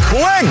go!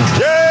 Quick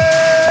game!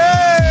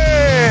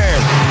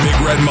 Big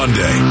Red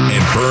Monday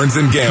and Burns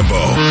and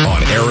Gambo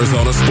on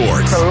Arizona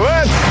Sports.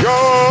 Let's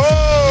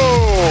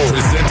go!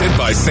 Presented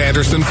by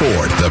Sanderson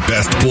Ford. The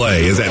best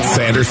play is at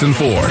Sanderson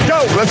Ford.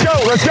 Let's go!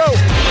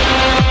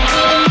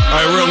 All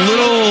right, we're a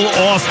little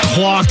off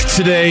clock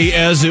today,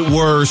 as it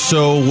were,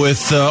 so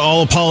with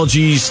all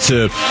apologies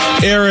to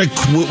Eric,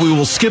 we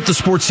will skip the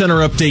Sports Center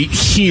update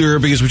here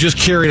because we just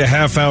carried a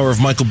half hour of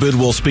Michael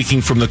Bidwell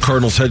speaking from the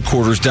Cardinals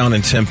headquarters down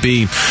in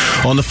Tempe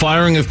on the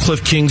firing of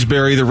Kliff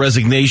Kingsbury, the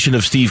resignation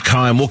of Steve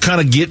Keim. We'll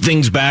kind of get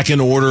things back in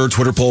order,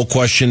 Twitter poll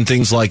question,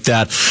 things like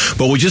that.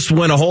 But we just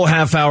went a whole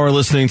half hour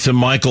listening to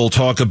Michael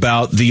talk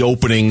about the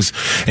openings.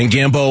 And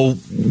Gambo,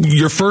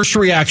 your first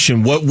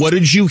reaction, what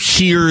did you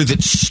hear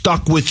that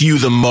stuck with you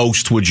the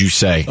most, would you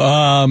say?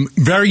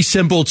 Very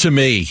simple to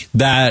me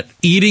that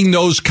eating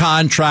those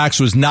contracts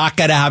was not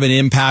going to have an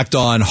impact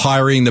on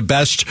hiring the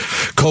best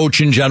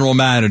coach and general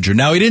manager.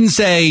 Now, he didn't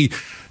say,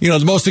 the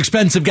most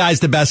expensive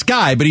guy's the best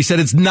guy, but he said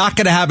it's not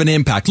going to have an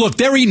impact. Look,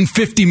 they're eating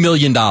 $50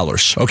 million,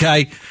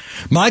 okay?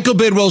 Michael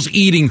Bidwell's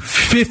eating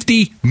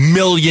 $50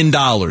 million.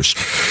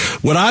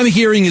 What I'm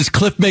hearing is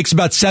Kliff makes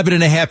about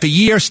 $7.5 a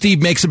year.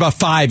 Steve makes about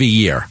 $5 a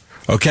year.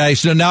 Okay,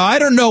 so now I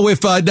don't know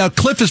if now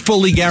Kliff is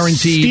fully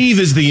guaranteed. Steve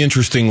is the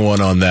interesting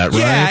one on that, right?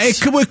 Yeah,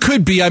 it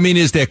could be. I mean,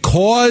 is there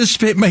cause?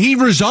 He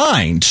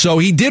resigned, so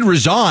he did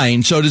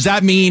resign. So does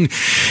that mean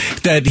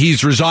that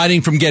he's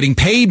resigning from getting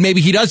paid?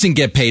 Maybe he doesn't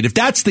get paid. If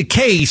that's the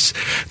case,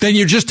 then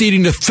you're just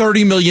eating the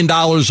 $30 million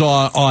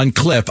on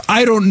Kliff.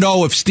 I don't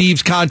know if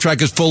Steve's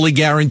contract is fully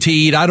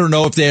guaranteed. I don't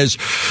know if there's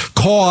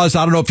cause.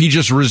 I don't know if he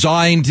just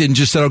resigned and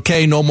just said,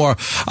 okay, no more,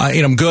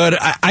 I'm good.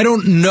 I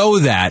don't know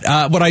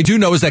that. What I do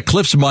know is that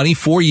Kliff's money,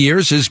 4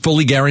 years, is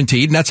fully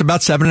guaranteed, and that's about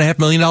 $7.5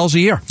 million a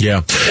year.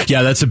 Yeah,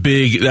 that's a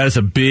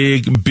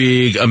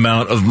big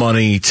amount of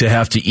money to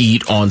have to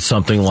eat on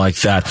something like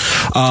that.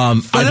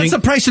 But that's the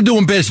price of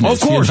doing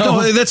business. Of course,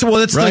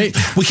 that's right.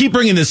 We keep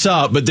bringing this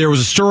up, but there was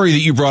a story that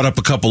you brought up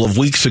a couple of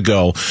weeks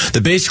ago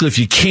that basically, if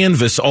you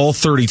canvass all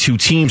 32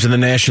 teams in the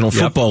National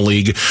Football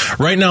League,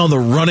 right now the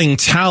running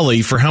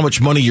tally for how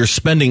much money you're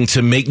spending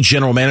to make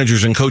general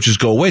managers and coaches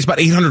go away is about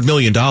 $800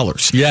 million.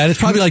 Yeah, and it's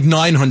probably like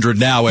 900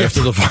 now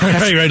after the fire.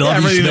 Right.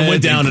 Everything that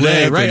went down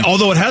today, right?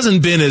 Although it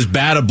hasn't been as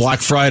bad a Black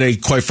Friday,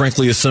 quite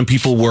frankly, as some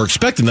people were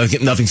expecting.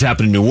 Nothing's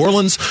happened in New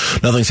Orleans.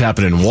 Nothing's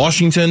happened in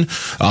Washington.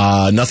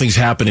 Nothing's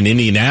happened in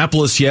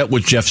Indianapolis yet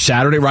with Jeff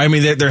Saturday, right? I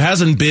mean, there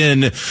hasn't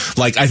been, I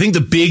think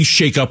the big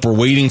shakeup we're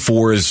waiting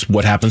for is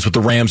what happens with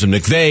the Rams and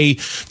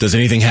McVay. Does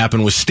anything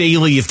happen with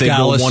Staley if they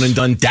go one and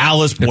done?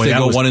 Dallas, boy, if they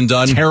go one and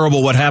done.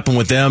 Terrible what happened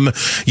with them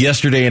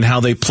yesterday and how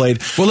they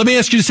played. Well, let me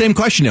ask you the same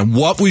question then.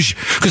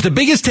 Because the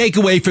biggest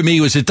takeaway for me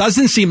was it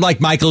doesn't seem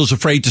like Michael is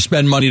afraid to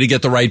spend money to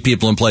get the right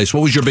people in place.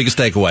 What was your biggest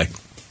takeaway?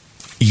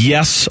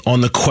 Yes,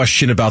 on the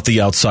question about the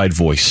outside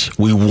voice.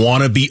 We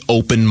want to be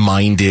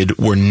open-minded.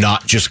 We're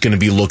not just going to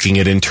be looking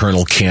at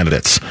internal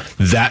candidates.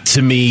 That,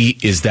 to me,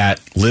 is that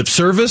lip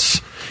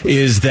service?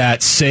 Is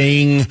that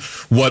saying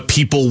what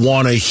people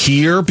want to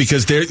hear?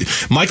 Because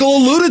Michael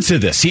alluded to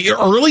this.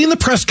 Early in the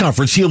press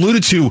conference, he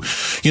alluded to,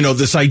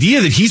 this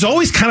idea that he's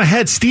always kind of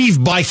had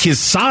Steve by his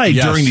side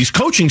during these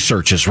coaching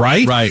searches,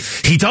 right? Right.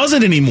 He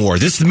doesn't anymore.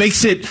 This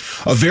makes it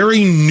a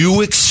very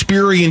new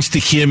experience to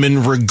him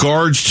in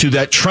regards to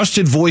that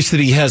trusted voice that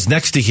he has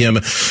next to him,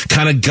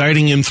 kind of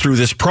guiding him through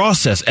this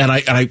process. And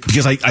I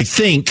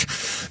think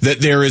that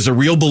there is a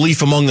real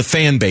belief among the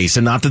fan base,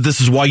 and not that this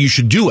is why you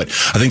should do it.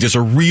 I think there's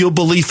a real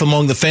belief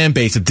among the fan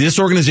base that this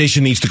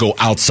organization needs to go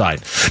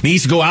outside.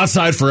 Needs to go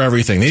outside for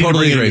everything. They need to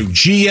bring in a new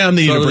GM.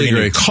 They need to bring in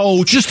a new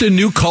coach. Just a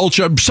new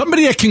culture.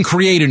 Somebody that can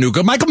create a new.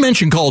 Michael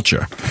mentioned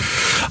culture.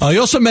 He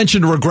also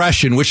mentioned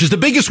regression, which is the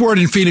biggest word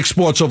in Phoenix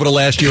sports over the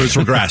last year. Is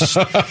regress.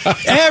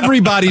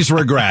 Everybody's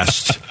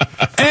regressed.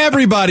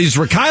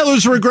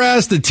 Kyler's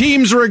regressed. The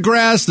team's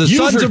regressed. The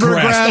Suns have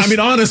regressed. I mean,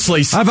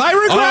 honestly, have I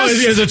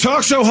regressed? As a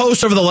talk show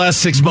host over the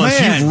last 6 months,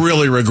 you've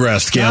really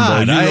regressed,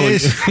 Gambo.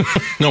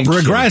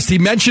 Regressed. He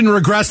mentioned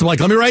regressed. I'm like,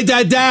 let me write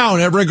that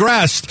down. It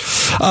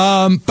regressed.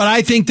 But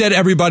I think that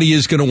everybody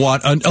is going to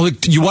want.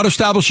 You want to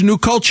establish a new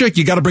culture?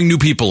 You got to bring new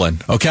people in.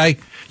 Okay.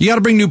 You got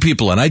to bring new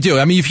people in. I do.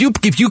 I mean, if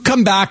you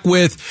come back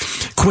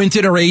with,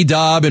 Quinton or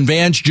A-Dub and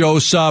Vance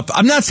Joseph.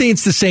 I'm not saying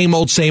it's the same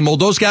old, same old.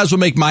 Those guys will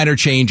make minor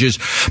changes.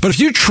 But if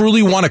you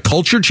truly want a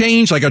culture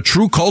change, like a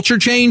true culture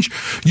change,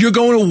 you're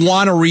going to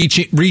want to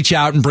reach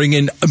out and bring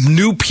in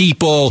new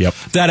people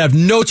that have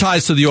no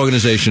ties to the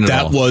organization at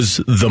all. That was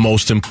the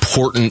most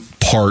important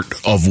part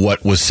of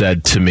what was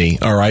said to me,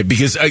 all right?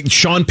 Because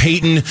Sean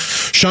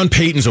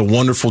Payton's a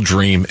wonderful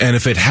dream, and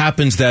if it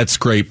happens, that's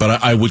great.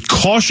 But I would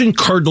caution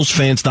Cardinals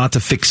fans not to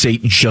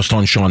fixate just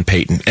on Sean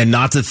Payton and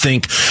not to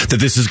think that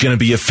this is going to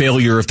be a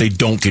failure if they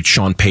don't get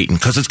Sean Payton,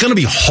 because it's going to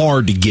be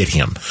hard to get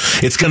him.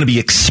 It's going to be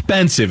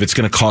expensive. It's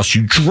going to cost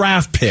you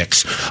draft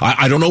picks.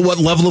 I don't know what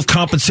level of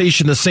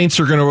compensation the Saints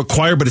are going to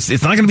require, but it's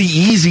not going to be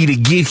easy to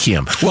get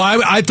him. Well,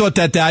 I thought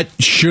that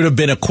should have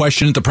been a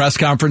question at the press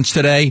conference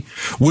today.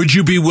 Would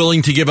you be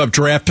willing to give up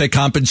draft pick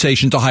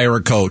compensation to hire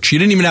a coach? You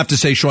didn't even have to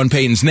say Sean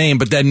Payton's name,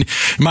 but then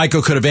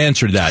Michael could have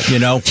answered that, you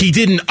know? He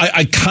didn't.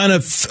 I kind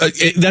of,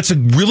 that's a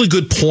really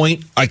good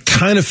point. I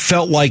kind of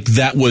felt like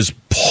that was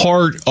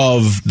part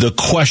of the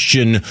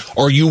question.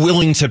 Are you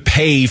willing to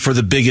pay for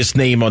the biggest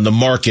name on the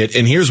market?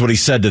 And here's what he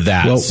said to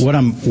that. Well, what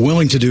I'm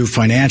willing to do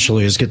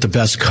financially is get the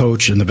best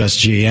coach and the best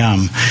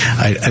GM.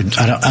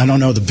 I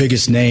don't know the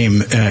biggest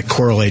name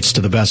correlates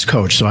to the best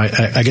coach. So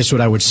I guess what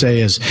I would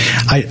say is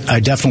I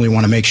definitely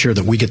want to make sure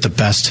that we get the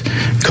best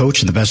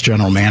coach and the best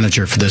general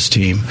manager for this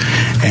team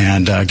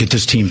and get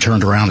this team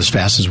turned around as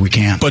fast as we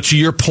can. But to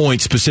your point,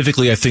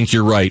 specifically, I think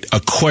you're right. A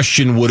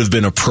question would have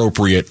been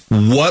appropriate.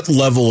 What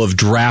level of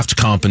draft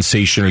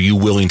compensation are you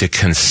willing to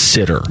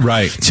consider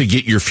to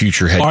get your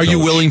future head coach? Are you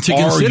willing to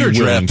consider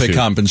draft pick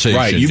compensation?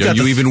 Right. Are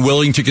you even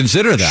willing to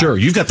consider that? Sure.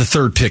 You've got the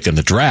third pick in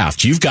the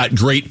draft. You've got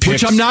great picks.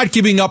 Which I'm not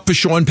giving up for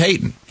Sean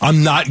Payton.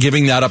 I'm not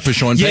giving that up for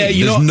Sean Payton.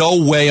 There's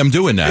no way I'm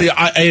doing that.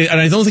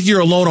 And I don't think you're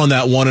alone on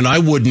that one, and I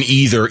wouldn't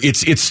either.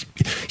 It's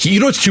you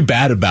know what's too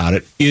bad about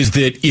it is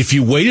that if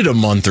you waited a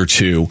month or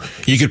two,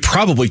 you could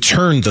probably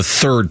turn the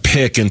third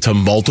pick into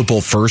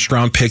multiple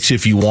first-round picks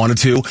if you wanted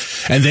to,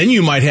 and then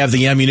you might have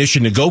the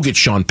ammunition to go get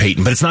Sean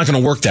Payton, but it's not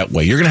going to work that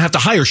way. You're going to have to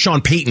hire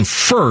Sean Payton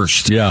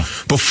first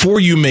before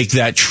you make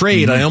that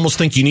trade. I almost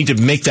think you need to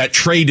make that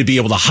trade to be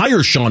able to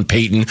hire Sean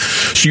Payton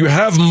so you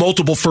have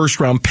multiple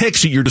first-round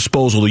picks at your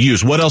disposal to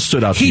use. What else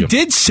stood out to you? He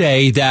did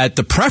say that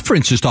the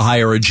preference is to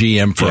hire a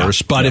GM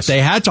first, but if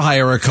they had to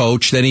hire a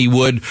coach, then he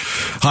would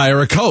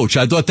hire a coach.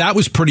 I thought that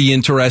was pretty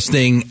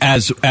interesting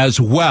as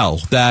well,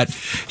 that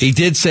he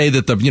did say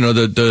that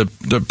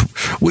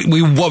what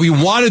we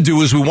want to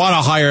do is we want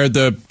to hire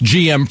the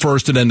GM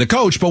first and then the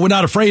coach, but we're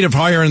not afraid of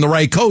hiring the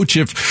right coach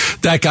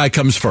if that guy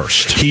comes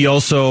first. He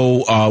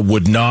also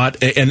would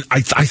not, and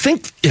I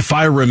think if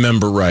I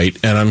remember right,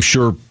 and I'm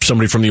sure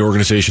somebody from the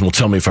organization will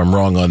tell me if I'm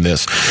wrong on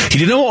this, he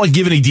didn't want to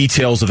give any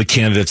details of the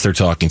candidates they're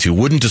talking to,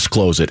 wouldn't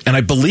disclose it. And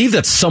I believe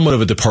that's somewhat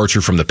of a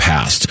departure from the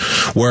past,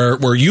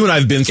 where you and I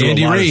have been through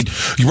Andy Reid,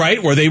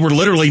 right? Where they were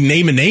literally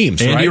naming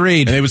names, Andy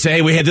Reid. And they would say,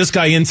 hey, we had this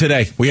guy in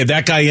today. We had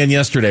that guy in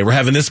yesterday. We're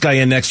having this guy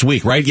in next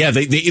week, right? Yeah,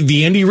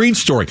 the Andy Reid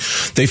story.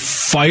 They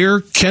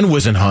fire Ken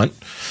Wisenhunt.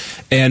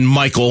 And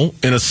Michael,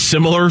 in a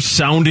similar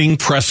sounding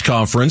press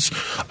conference,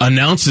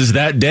 announces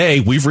that day,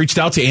 we've reached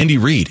out to Andy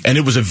Reid. And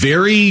it was a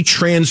very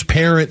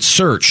transparent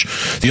search.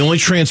 The only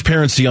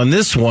transparency on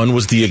this one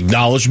was the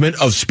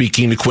acknowledgement of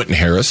speaking to Quentin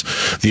Harris,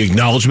 the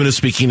acknowledgement of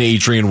speaking to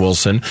Adrian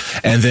Wilson,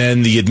 and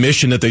then the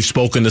admission that they've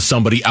spoken to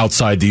somebody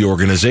outside the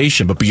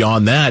organization. But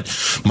beyond that,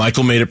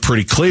 Michael made it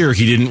pretty clear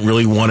he didn't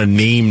really want to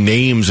name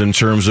names in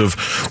terms of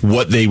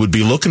what they would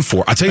be looking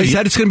for. I tell you, he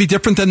said it's going to be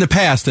different than the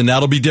past, and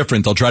that'll be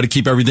different. They'll try to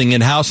keep everything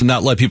in-house and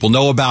not let people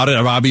know about it.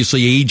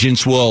 Obviously,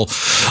 agents will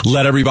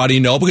let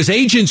everybody know, because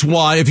agents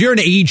want, if you're an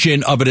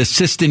agent of an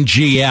assistant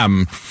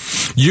GM,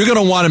 you're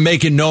going to want to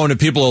make it known that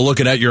people are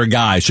looking at your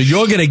guy. So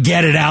you're going to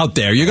get it out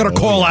there. You're going to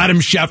call Adam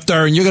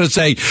Schefter and you're going to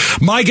say,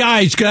 my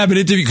guy's going to have an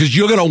interview, because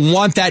you're going to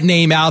want that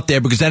name out there,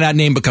 because then that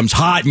name becomes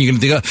hot and you're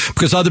going to,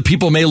 because other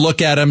people may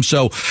look at him.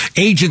 So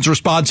agents'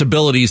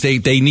 responsibilities,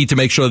 they need to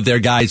make sure that their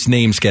guys'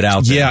 names get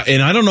out there. Yeah,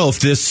 and I don't know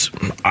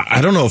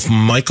if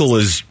Michael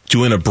is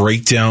doing a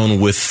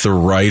breakdown with the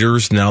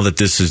writers now that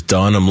this is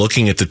done. I'm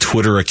looking at the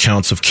Twitter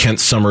accounts of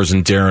Kent Summers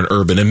and Darren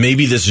Urban, and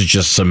maybe this is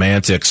just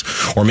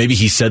semantics, or maybe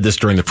he said this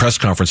during the press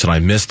conference and I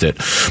missed it.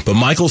 But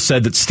Michael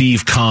said that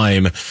Steve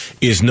Keim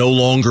is no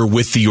longer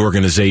with the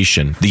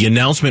organization. The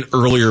announcement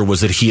earlier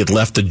was that he had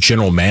left the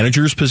general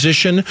manager's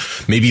position,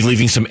 maybe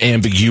leaving some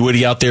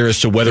ambiguity out there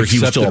as to whether he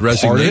was still a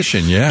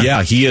resignation. Part of it.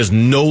 Yeah, he is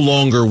no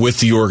longer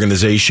with the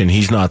organization.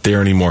 He's not there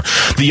anymore.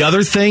 The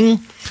other thing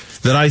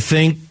that I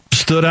think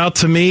stood out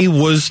to me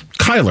was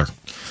Kyler.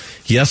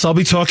 Yes, I'll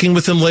be talking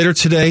with him later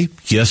today.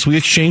 Yes, we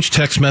exchanged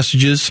text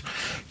messages.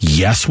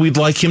 Yes, we'd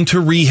like him to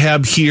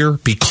rehab here,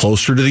 be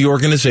closer to the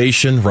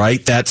organization,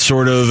 right? That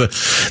sort of,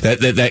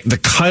 the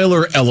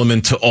Kyler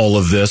element to all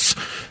of this.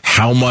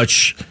 How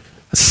much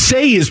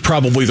say is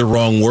probably the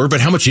wrong word,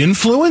 but how much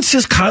influence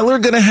is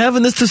Kyler going to have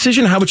in this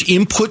decision? How much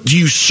input do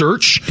you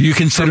search? Do you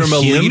consider him a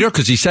leader?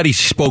 Because he said he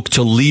spoke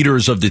to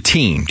leaders of the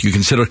team. Do you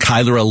consider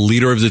Kyler a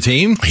leader of the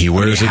team? He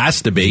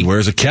has to be. He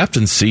wears a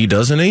captaincy,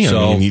 doesn't he?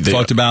 So,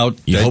 talked about...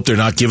 You hope they're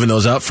not giving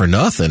those out for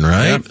nothing,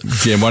 right? Yeah.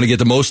 They want to get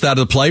the most out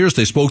of the players.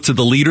 They spoke to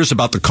the leaders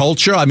about the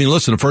culture. I mean,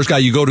 listen, the first guy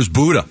you go to is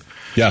Buddha.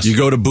 Yes. You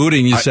go to Buddha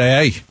and you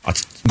say, hey...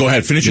 Go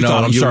ahead, finish your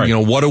thought. I'm sorry.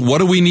 What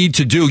do we need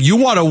to do? You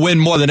want to win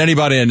more than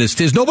anybody in this.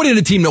 There's nobody in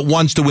the team that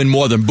wants to win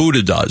more than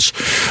Buddha does.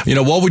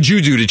 What would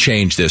you do to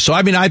change this? So,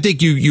 I mean, I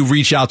think you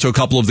reach out to a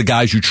couple of the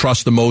guys you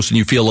trust the most and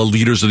you feel are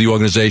leaders of the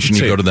organization.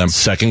 You go to them.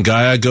 Second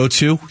guy I go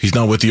to, he's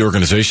not with the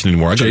organization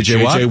anymore. I go to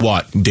J.J.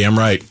 Watt. Damn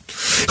right.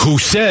 Who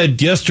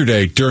said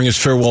yesterday during his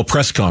farewell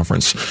press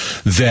conference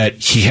that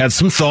he had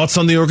some thoughts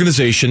on the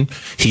organization.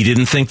 He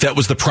didn't think that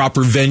was the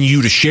proper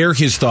venue to share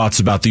his thoughts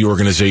about the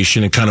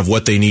organization and kind of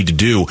what they need to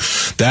do.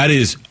 That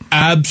is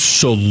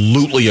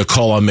absolutely a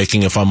call I'm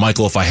making if I'm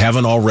Michael, if I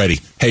haven't already.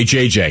 Hey,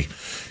 JJ,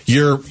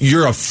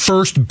 you're a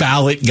first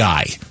ballot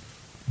guy.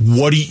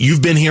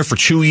 You've been here for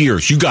 2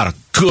 years. You got a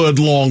good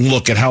long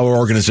look at how our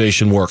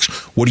organization works.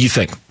 What do you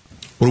think?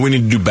 What do we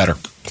need to do better?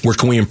 Where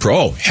can we improve?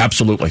 Oh,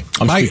 absolutely.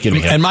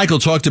 And Michael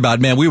talked about,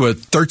 man, we were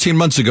 13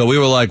 months ago. We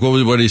were like, what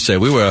did he say?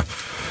 We were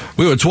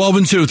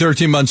 12-2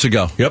 13 months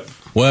ago. Yep.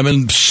 Well, I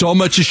mean, so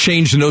much has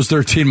changed in those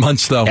 13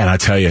 months, though. And I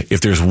tell you,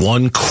 if there's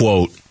one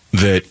quote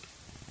that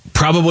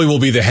probably will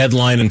be the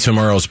headline in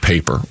tomorrow's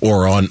paper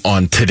or on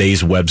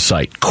today's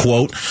website,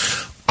 quote,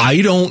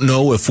 I don't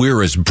know if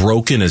we're as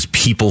broken as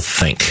people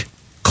think,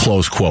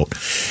 close quote.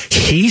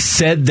 He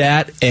said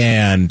that,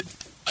 and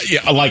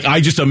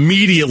I just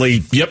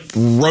immediately,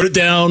 wrote it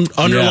down,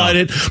 underlined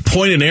it,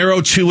 point an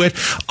arrow to it.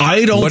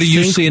 What are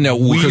you seeing that?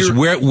 Because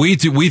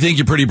we think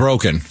you're pretty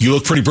broken. You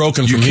look pretty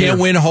broken from here. You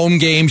can't win home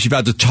games. You've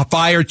had to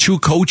fire 2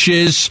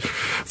 coaches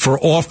for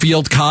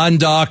off-field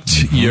conduct.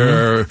 Mm-hmm.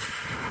 Your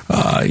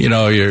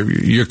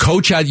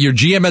coach your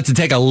GM had to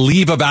take a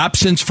leave of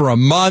absence for a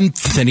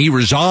month, and he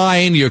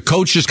resigned. Your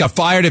coach just got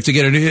fired. Have to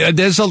get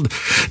there's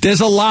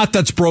a lot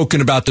that's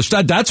broken about this.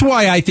 That's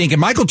why I think,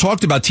 and Michael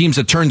talked about teams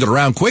that turned it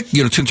around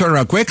turn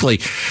around quickly.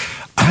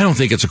 I don't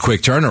think it's a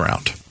quick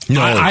turnaround.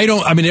 No, I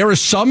don't. I mean, there are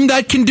some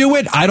that can do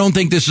it. I don't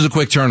think this is a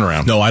quick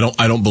turnaround. No, I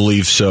don't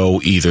believe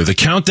so either. The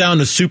countdown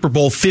to Super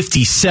Bowl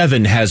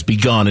 57 has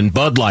begun, and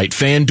Bud Light,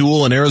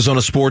 FanDuel, and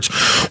Arizona Sports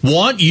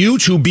want you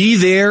to be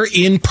there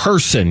in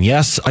person.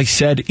 Yes, I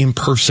said in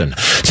person.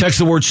 Text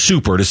the word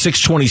SUPER to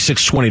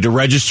 620-620 to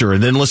register,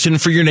 and then listen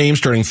for your name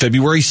starting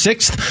February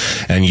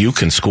 6th, and you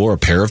can score a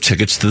pair of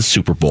tickets to the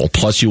Super Bowl.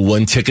 Plus, you'll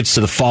win tickets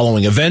to the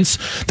following events: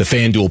 the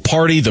FanDuel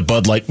Party, the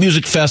Bud Light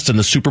Music Fest, and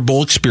the Super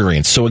Bowl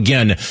Experience. So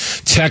again,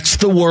 text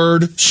the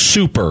word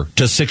SUPER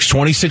to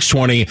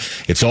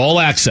 620-620. It's all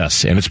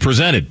access, and it's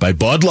presented by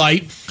Bud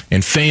Light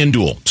and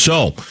FanDuel.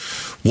 So,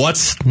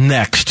 what's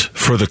next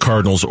for the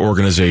Cardinals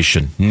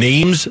organization?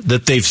 Names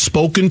that they've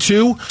spoken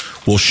to,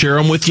 we'll share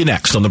them with you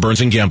next on the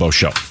Burns and Gambo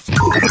Show.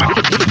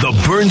 The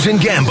Burns and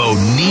Gambo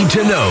Need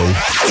to Know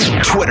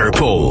Twitter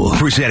poll,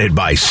 presented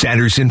by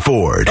Sanderson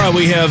Ford.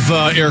 We have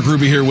Eric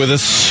Ruby here with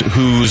us,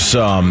 who's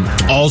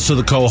also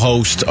the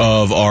co-host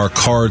of our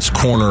Cards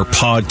Corner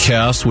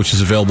podcast, which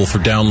is available for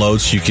download,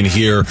 so you can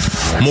hear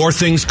more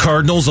things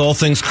Cardinals, all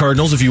things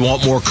Cardinals. If you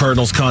want more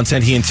Cardinals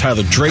content, he and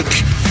Tyler Drake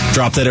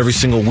drop that every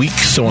single week.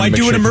 So might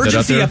do an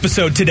emergency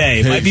episode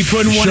today. Might be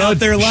putting one out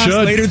there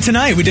later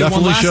tonight. We did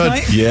Definitely one last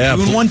night. Yeah,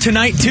 doing one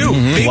tonight too.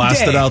 Big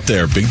Blast day. it out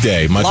there. Big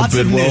day. Michael Lots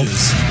Bidwell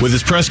with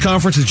his press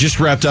conference has just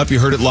wrapped up. You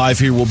heard it live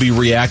here. We'll be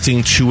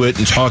reacting to it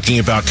and talking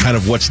about kind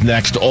of what's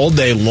next all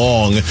day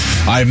long.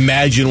 I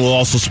imagine we'll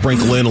also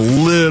sprinkle in a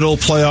little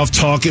playoff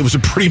talk. It was a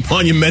pretty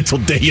monumental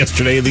day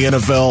yesterday in the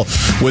NFL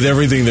with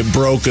everything that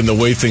broke and the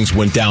way things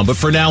went down. But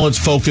for now, let's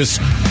focus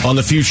on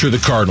the future of the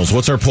Cardinals.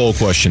 What's our poll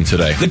question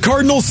today? The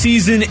Cardinals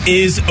season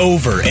is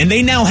over, and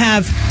they now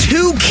have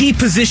 2 key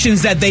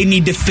positions that they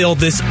need to fill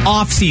this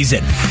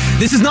offseason.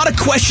 This is not a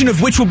question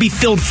of which will be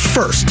filled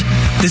first.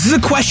 This is a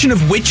question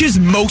of which is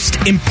most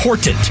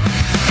important: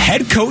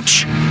 head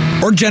coach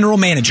or general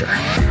manager?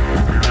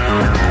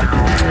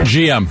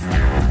 GM.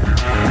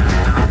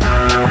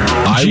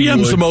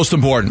 GM's the most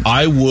important.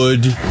 I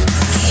would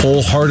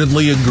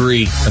wholeheartedly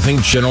agree. I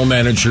think general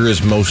manager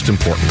is most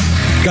important.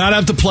 Got to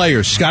have the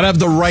players. Got to have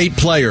the right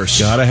players.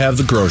 Got to have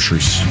the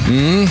groceries.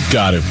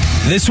 Got to.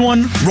 This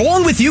one,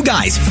 rolling with you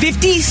guys,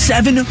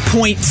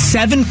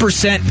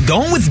 57.7%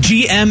 going with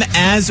GM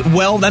as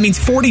well. That means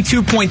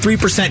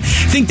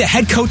 42.3% think the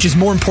head coach is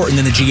more important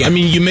than the GM. I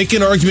mean, you make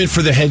an argument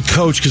for the head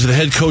coach because the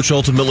head coach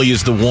ultimately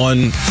is the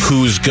one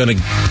who's going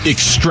to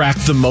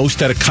extract the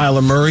most out of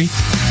Kyler Murray.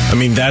 I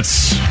mean,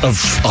 that's of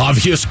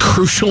obvious,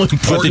 crucial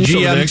importance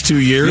over the next 2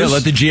 years. Yeah,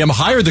 let the GM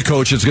hire the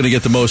coach that's going to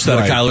get the most out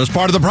of Kyler as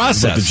part of the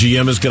process. But the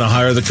GM is going to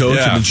hire the coach,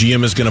 and the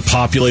GM is going to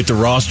populate the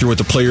roster with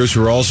the players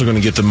who are also going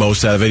to get the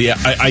most out of it. Yeah,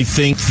 I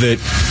think that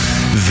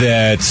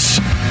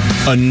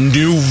a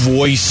new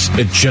voice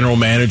at general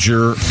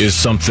manager is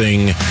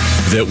something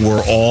that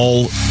we're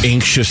all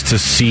anxious to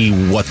see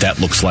what that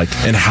looks like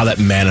and how that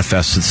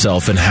manifests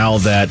itself and how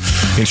that,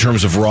 in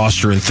terms of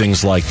roster and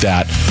things like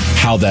that,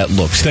 how that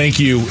looks. Thank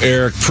you,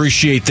 Eric.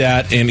 Appreciate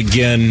that. And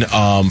again,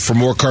 for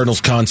more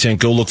Cardinals content,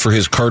 go look for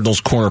his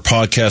Cardinals Corner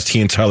podcast.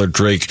 He and Tyler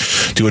Drake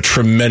do a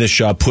tremendous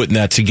job putting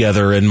that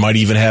together and might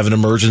even have an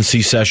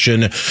emergency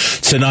session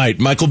tonight.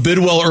 Michael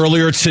Bidwell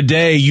earlier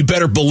today, you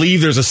better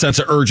believe there's a sense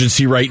of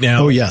urgency right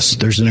now. Oh, yes.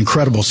 There's an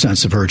incredible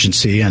sense of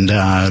urgency. And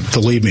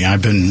believe me,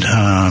 I've been, like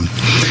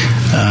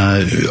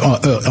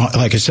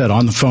I said,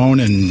 on the phone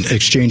and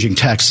exchanging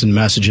texts and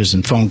messages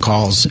and phone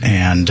calls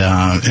and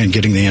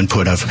getting the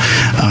input of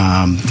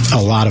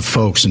a lot of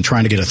folks and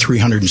trying to get a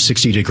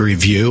 360-degree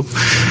view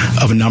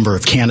of a number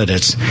of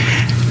candidates.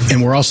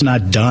 And we're also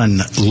not done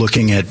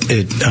looking at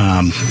it.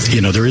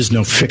 There is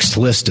no fixed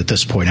list at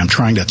this point. I'm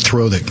trying to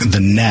throw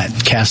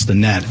cast the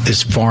net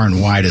as far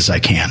and wide as I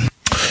can.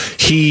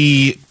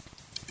 He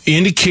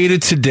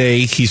indicated today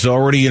he's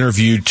already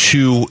interviewed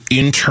 2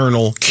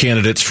 internal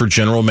candidates for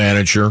general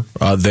manager.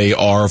 They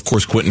are, of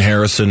course, Quentin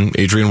Harris and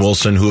Adrian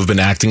Wilson, who have been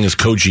acting as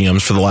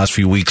co-GMs for the last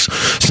few weeks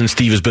since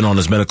Steve has been on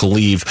his medical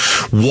leave.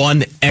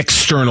 1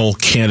 external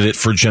candidate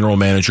for general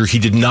manager. He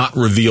did not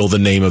reveal the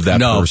name of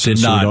that person,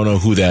 so we don't know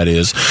who that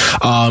is.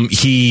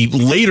 He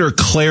later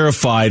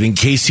clarified, in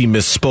case he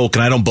misspoke,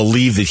 and I don't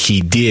believe that he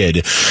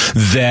did,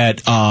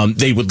 that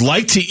they would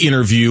like to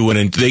interview,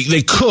 and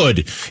they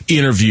could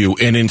interview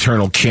an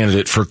internal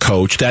candidate for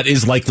coach. That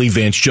is likely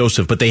Vance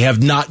Joseph, but they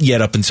have not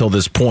yet up until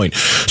this point.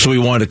 So we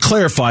wanted to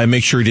clarify and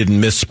make sure he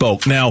didn't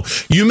misspoke. Now,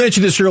 you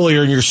mentioned this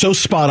earlier, and you're so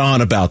spot on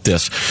about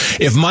this.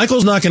 If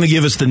Michael's not going to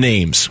give us the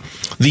names,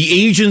 the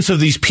agents of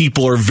these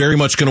people are very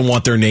much going to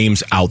want their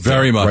names out there.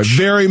 Very much. Right?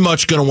 Very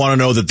much going to want to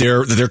know that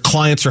their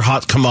clients are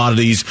hot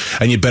commodities,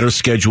 and you better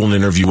schedule an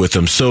interview with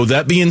them. So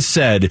that being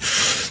said,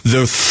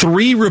 the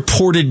 3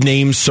 reported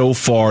names so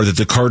far that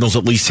the Cardinals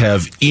at least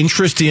have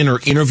interest in or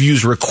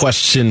interviews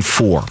requests in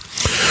for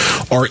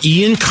are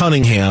Ian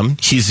Cunningham.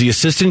 He's the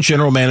assistant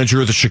general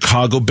manager of the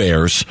Chicago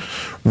Bears.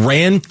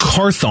 Rand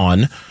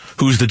Carthon,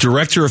 who's the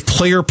director of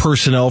player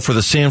personnel for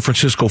the San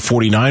Francisco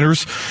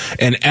 49ers,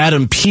 and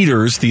Adam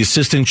Peters, the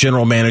assistant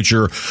general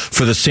manager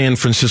for the San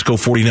Francisco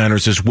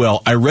 49ers as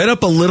well. I read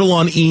up a little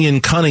on Ian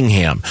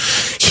Cunningham.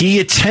 He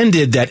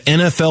attended that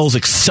NFL's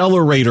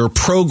accelerator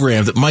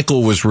program that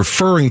Michael was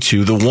referring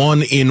to, the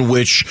one in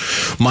which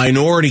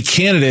minority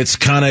candidates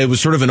it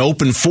was sort of an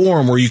open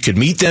forum where you could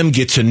meet them,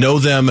 get to know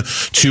them,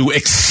 to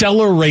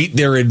accelerate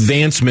their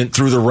advancement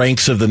through the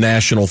ranks of the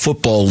National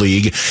Football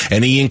League.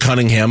 And Ian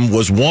Cunningham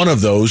was one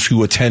of those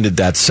who attended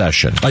that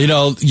session.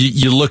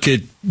 You look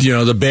at,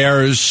 the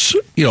Bears,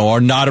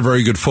 are not a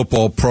very good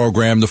football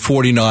program. The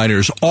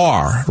 49ers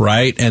are,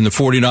 right? And the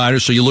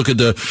 49ers, so you look at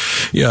the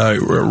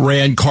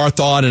Rand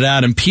Carthon and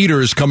Adam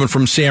Peters coming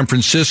from San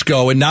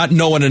Francisco and not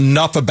knowing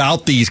enough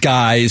about these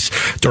guys,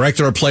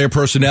 director of player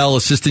personnel,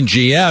 assistant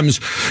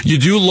GMs, you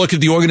do look at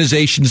the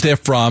organizations they're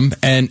from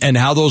and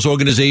how those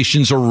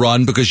organizations are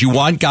run, because you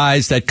want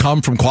guys that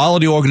come from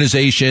quality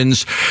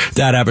organizations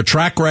that have a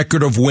track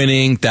record of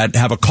winning, that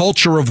have a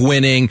culture of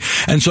winning.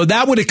 And so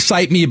that would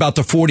excite me about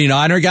the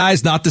 49ers.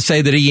 Guys, not to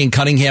say that Ian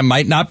Cunningham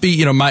might not be,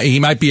 he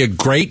might be a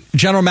great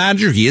general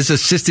manager. He is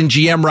assistant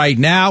GM right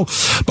now,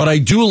 but I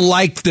do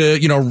like the,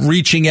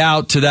 reaching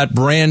out to that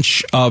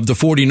branch of the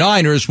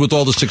 49ers with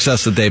all the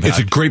success that they've had. It's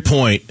a great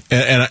point.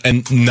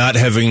 And not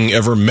having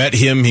ever met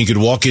him, he could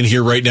walk in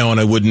here right now and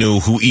I wouldn't know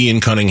who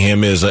Ian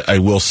Cunningham is. I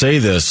will say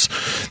this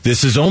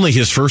is only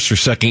his first or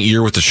second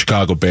year with the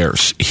Chicago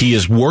Bears. He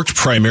has worked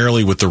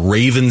primarily with the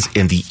Ravens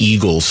and the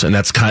Eagles, and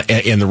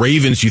and the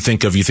Ravens you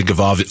think of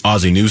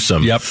Ozzie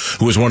Newsome, yep,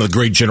 who was one of the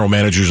great general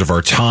managers of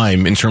our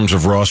time in terms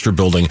of roster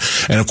building.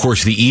 And, of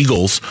course, the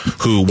Eagles,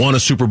 who won a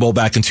Super Bowl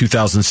back in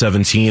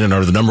 2017 and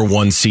are the number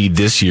 1 seed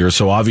this year.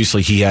 So,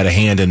 obviously, he had a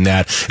hand in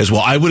that as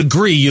well. I would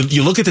agree.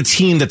 You look at the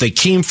team that they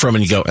came from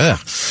and you go, the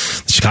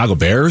Chicago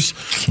Bears.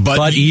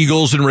 But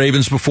Eagles and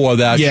Ravens before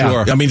that, yeah,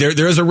 sure. I mean,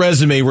 there is a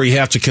resume where you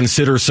have to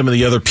consider some of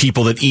the other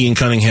people that Ian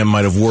Cunningham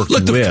might have worked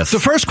with. The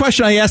first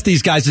question I ask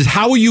these guys is,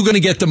 how are you going to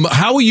get them?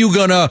 How are you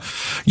going to,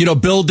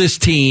 build this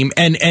team?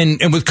 And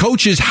with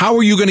coaches, how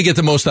are you going to get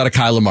the most out of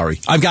Kyler Murray?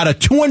 I've got a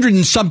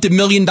 $200-something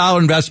million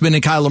investment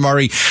in Kyler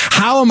Murray.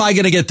 How am I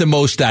going to get the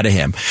most out of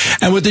him?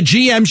 And with the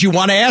GMs, you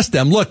want to ask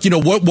them, look,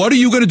 what are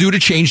you going to do to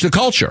change the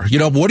culture?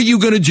 What are you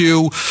going to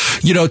do,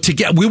 to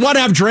get, we want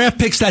to have draft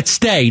picks that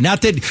stay.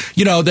 Not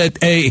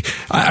that,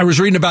 I was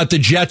reading about the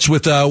Jets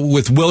with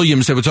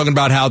Williams. They were talking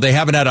about how they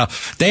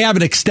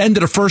haven't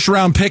extended a first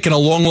round pick in a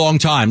long, long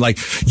time. Like,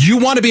 you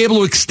want to be able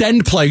to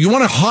extend play. You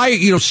want to hire,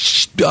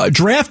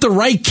 draft the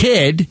right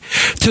kid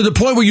to the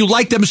point where you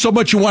like them so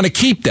much you want want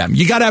to keep them.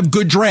 You got to have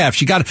good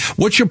drafts.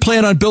 What's your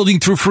plan on building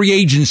through free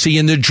agency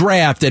in the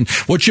draft? And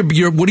what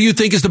do you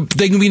think is the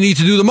thing we need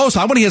to do the most?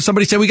 I want to hear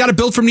somebody say we got to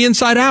build from the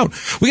inside out.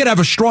 We got to have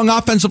a strong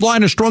offensive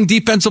line, a strong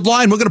defensive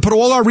line. We're going to put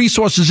all our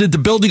resources into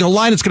building a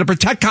line that's going to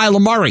protect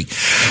Kyler Murray,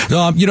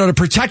 to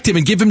protect him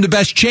and give him the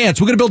best chance.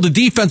 We're going to build a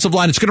defensive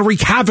line. It's going to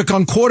wreak havoc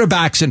on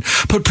quarterbacks and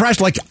put pressure.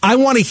 I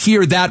want to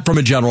hear that from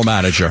a general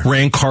manager.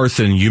 Rand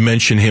Carthen, you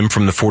mentioned him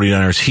from the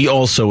 49ers. He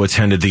also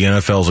attended the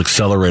NFL's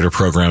Accelerator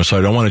program, so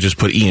I don't want to just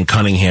put Ian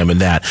Cunningham in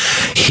that.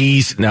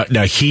 He's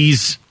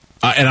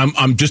and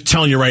I'm just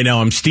telling you right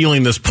now, I'm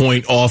stealing this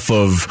point off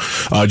of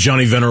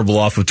Johnny Venerable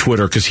off of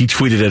Twitter because he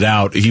tweeted it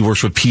out. He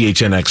works with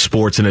PHNX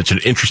Sports, and it's an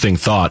interesting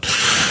thought.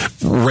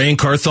 Rand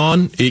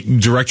Carthon,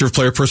 Director of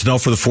Player Personnel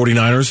for the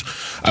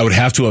 49ers, I would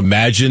have to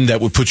imagine that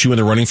would put you in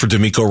the running for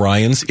DeMeco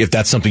Ryans if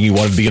that's something you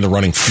wanted to be in the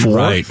running for.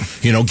 Right.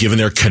 Given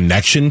their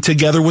connection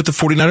together with the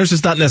 49ers,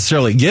 it's not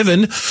necessarily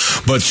given,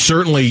 but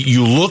certainly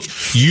you look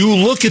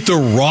at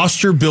the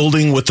roster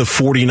building with the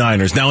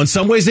 49ers. Now, in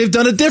some ways, they've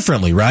done it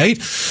differently, right?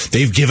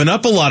 They've given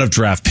up a lot of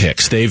draft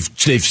picks. They've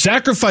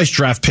sacrificed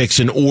draft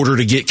picks in order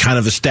to get kind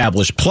of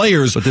established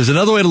players. But there's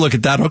another way to look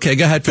at that. Okay,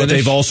 go ahead, finish. But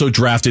they've also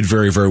drafted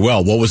very, very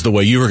well. What was the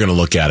way you were going to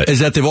look at it? Is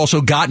that they've also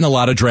gotten a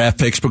lot of draft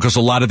picks because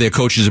a lot of their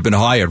coaches have been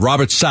hired.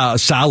 Robert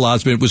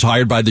Saleh was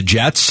hired by the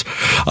Jets.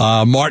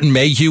 Martin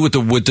Mayhew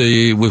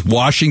with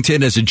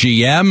Washington as a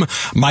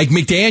GM. Mike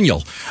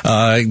McDaniel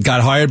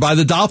got hired by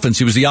the Dolphins.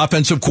 He was the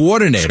offensive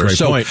coordinator. That's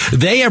a great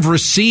point. They have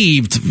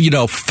received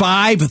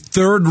 5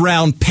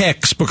 third-round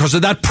picks because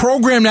of that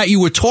program that you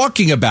were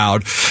talking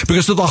about,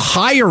 because of the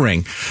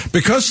hiring,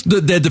 because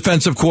their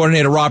defensive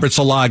coordinator Robert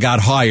Saleh got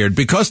hired,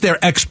 because their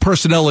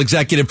ex-personnel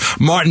executive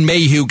Martin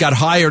Mayhew got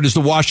hired as the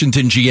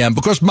Washington GM,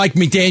 because Mike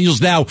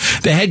McDaniel's now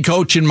the head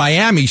coach in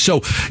Miami.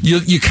 So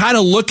you kind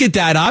of look at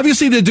that.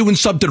 Obviously, they're doing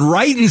something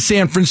right in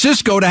San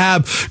Francisco to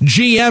have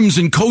GMs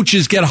and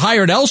coaches get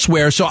hired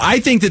elsewhere. So I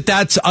think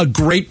that's a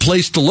great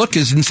place to look,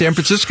 is in San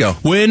Francisco.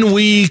 When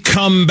we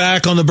come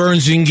back on the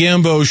Burns and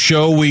Gambo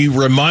show, we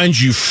remind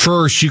you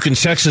first, you can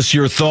text us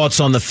your thoughts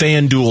on the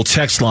FanDuel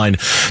text line.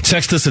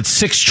 Text us at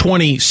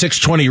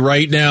 620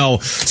 right now.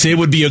 Say it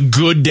would be a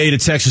good day to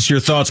text us your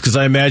thoughts, because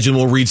I imagine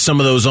we'll read some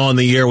of those on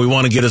the air. We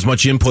want to get as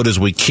much input as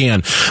we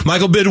can.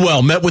 Michael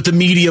Bidwell met with the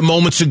media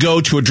moments ago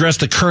to address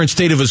the current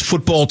state of his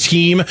football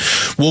team.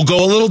 We'll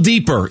go a little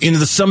deeper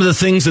into some of the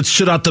things that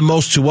stood out the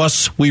most to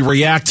us. We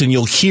react, and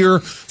you'll hear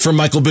from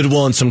Michael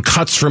Bidwell and some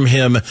cuts from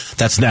him.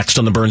 That's next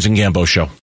on the Burns and Gambo show.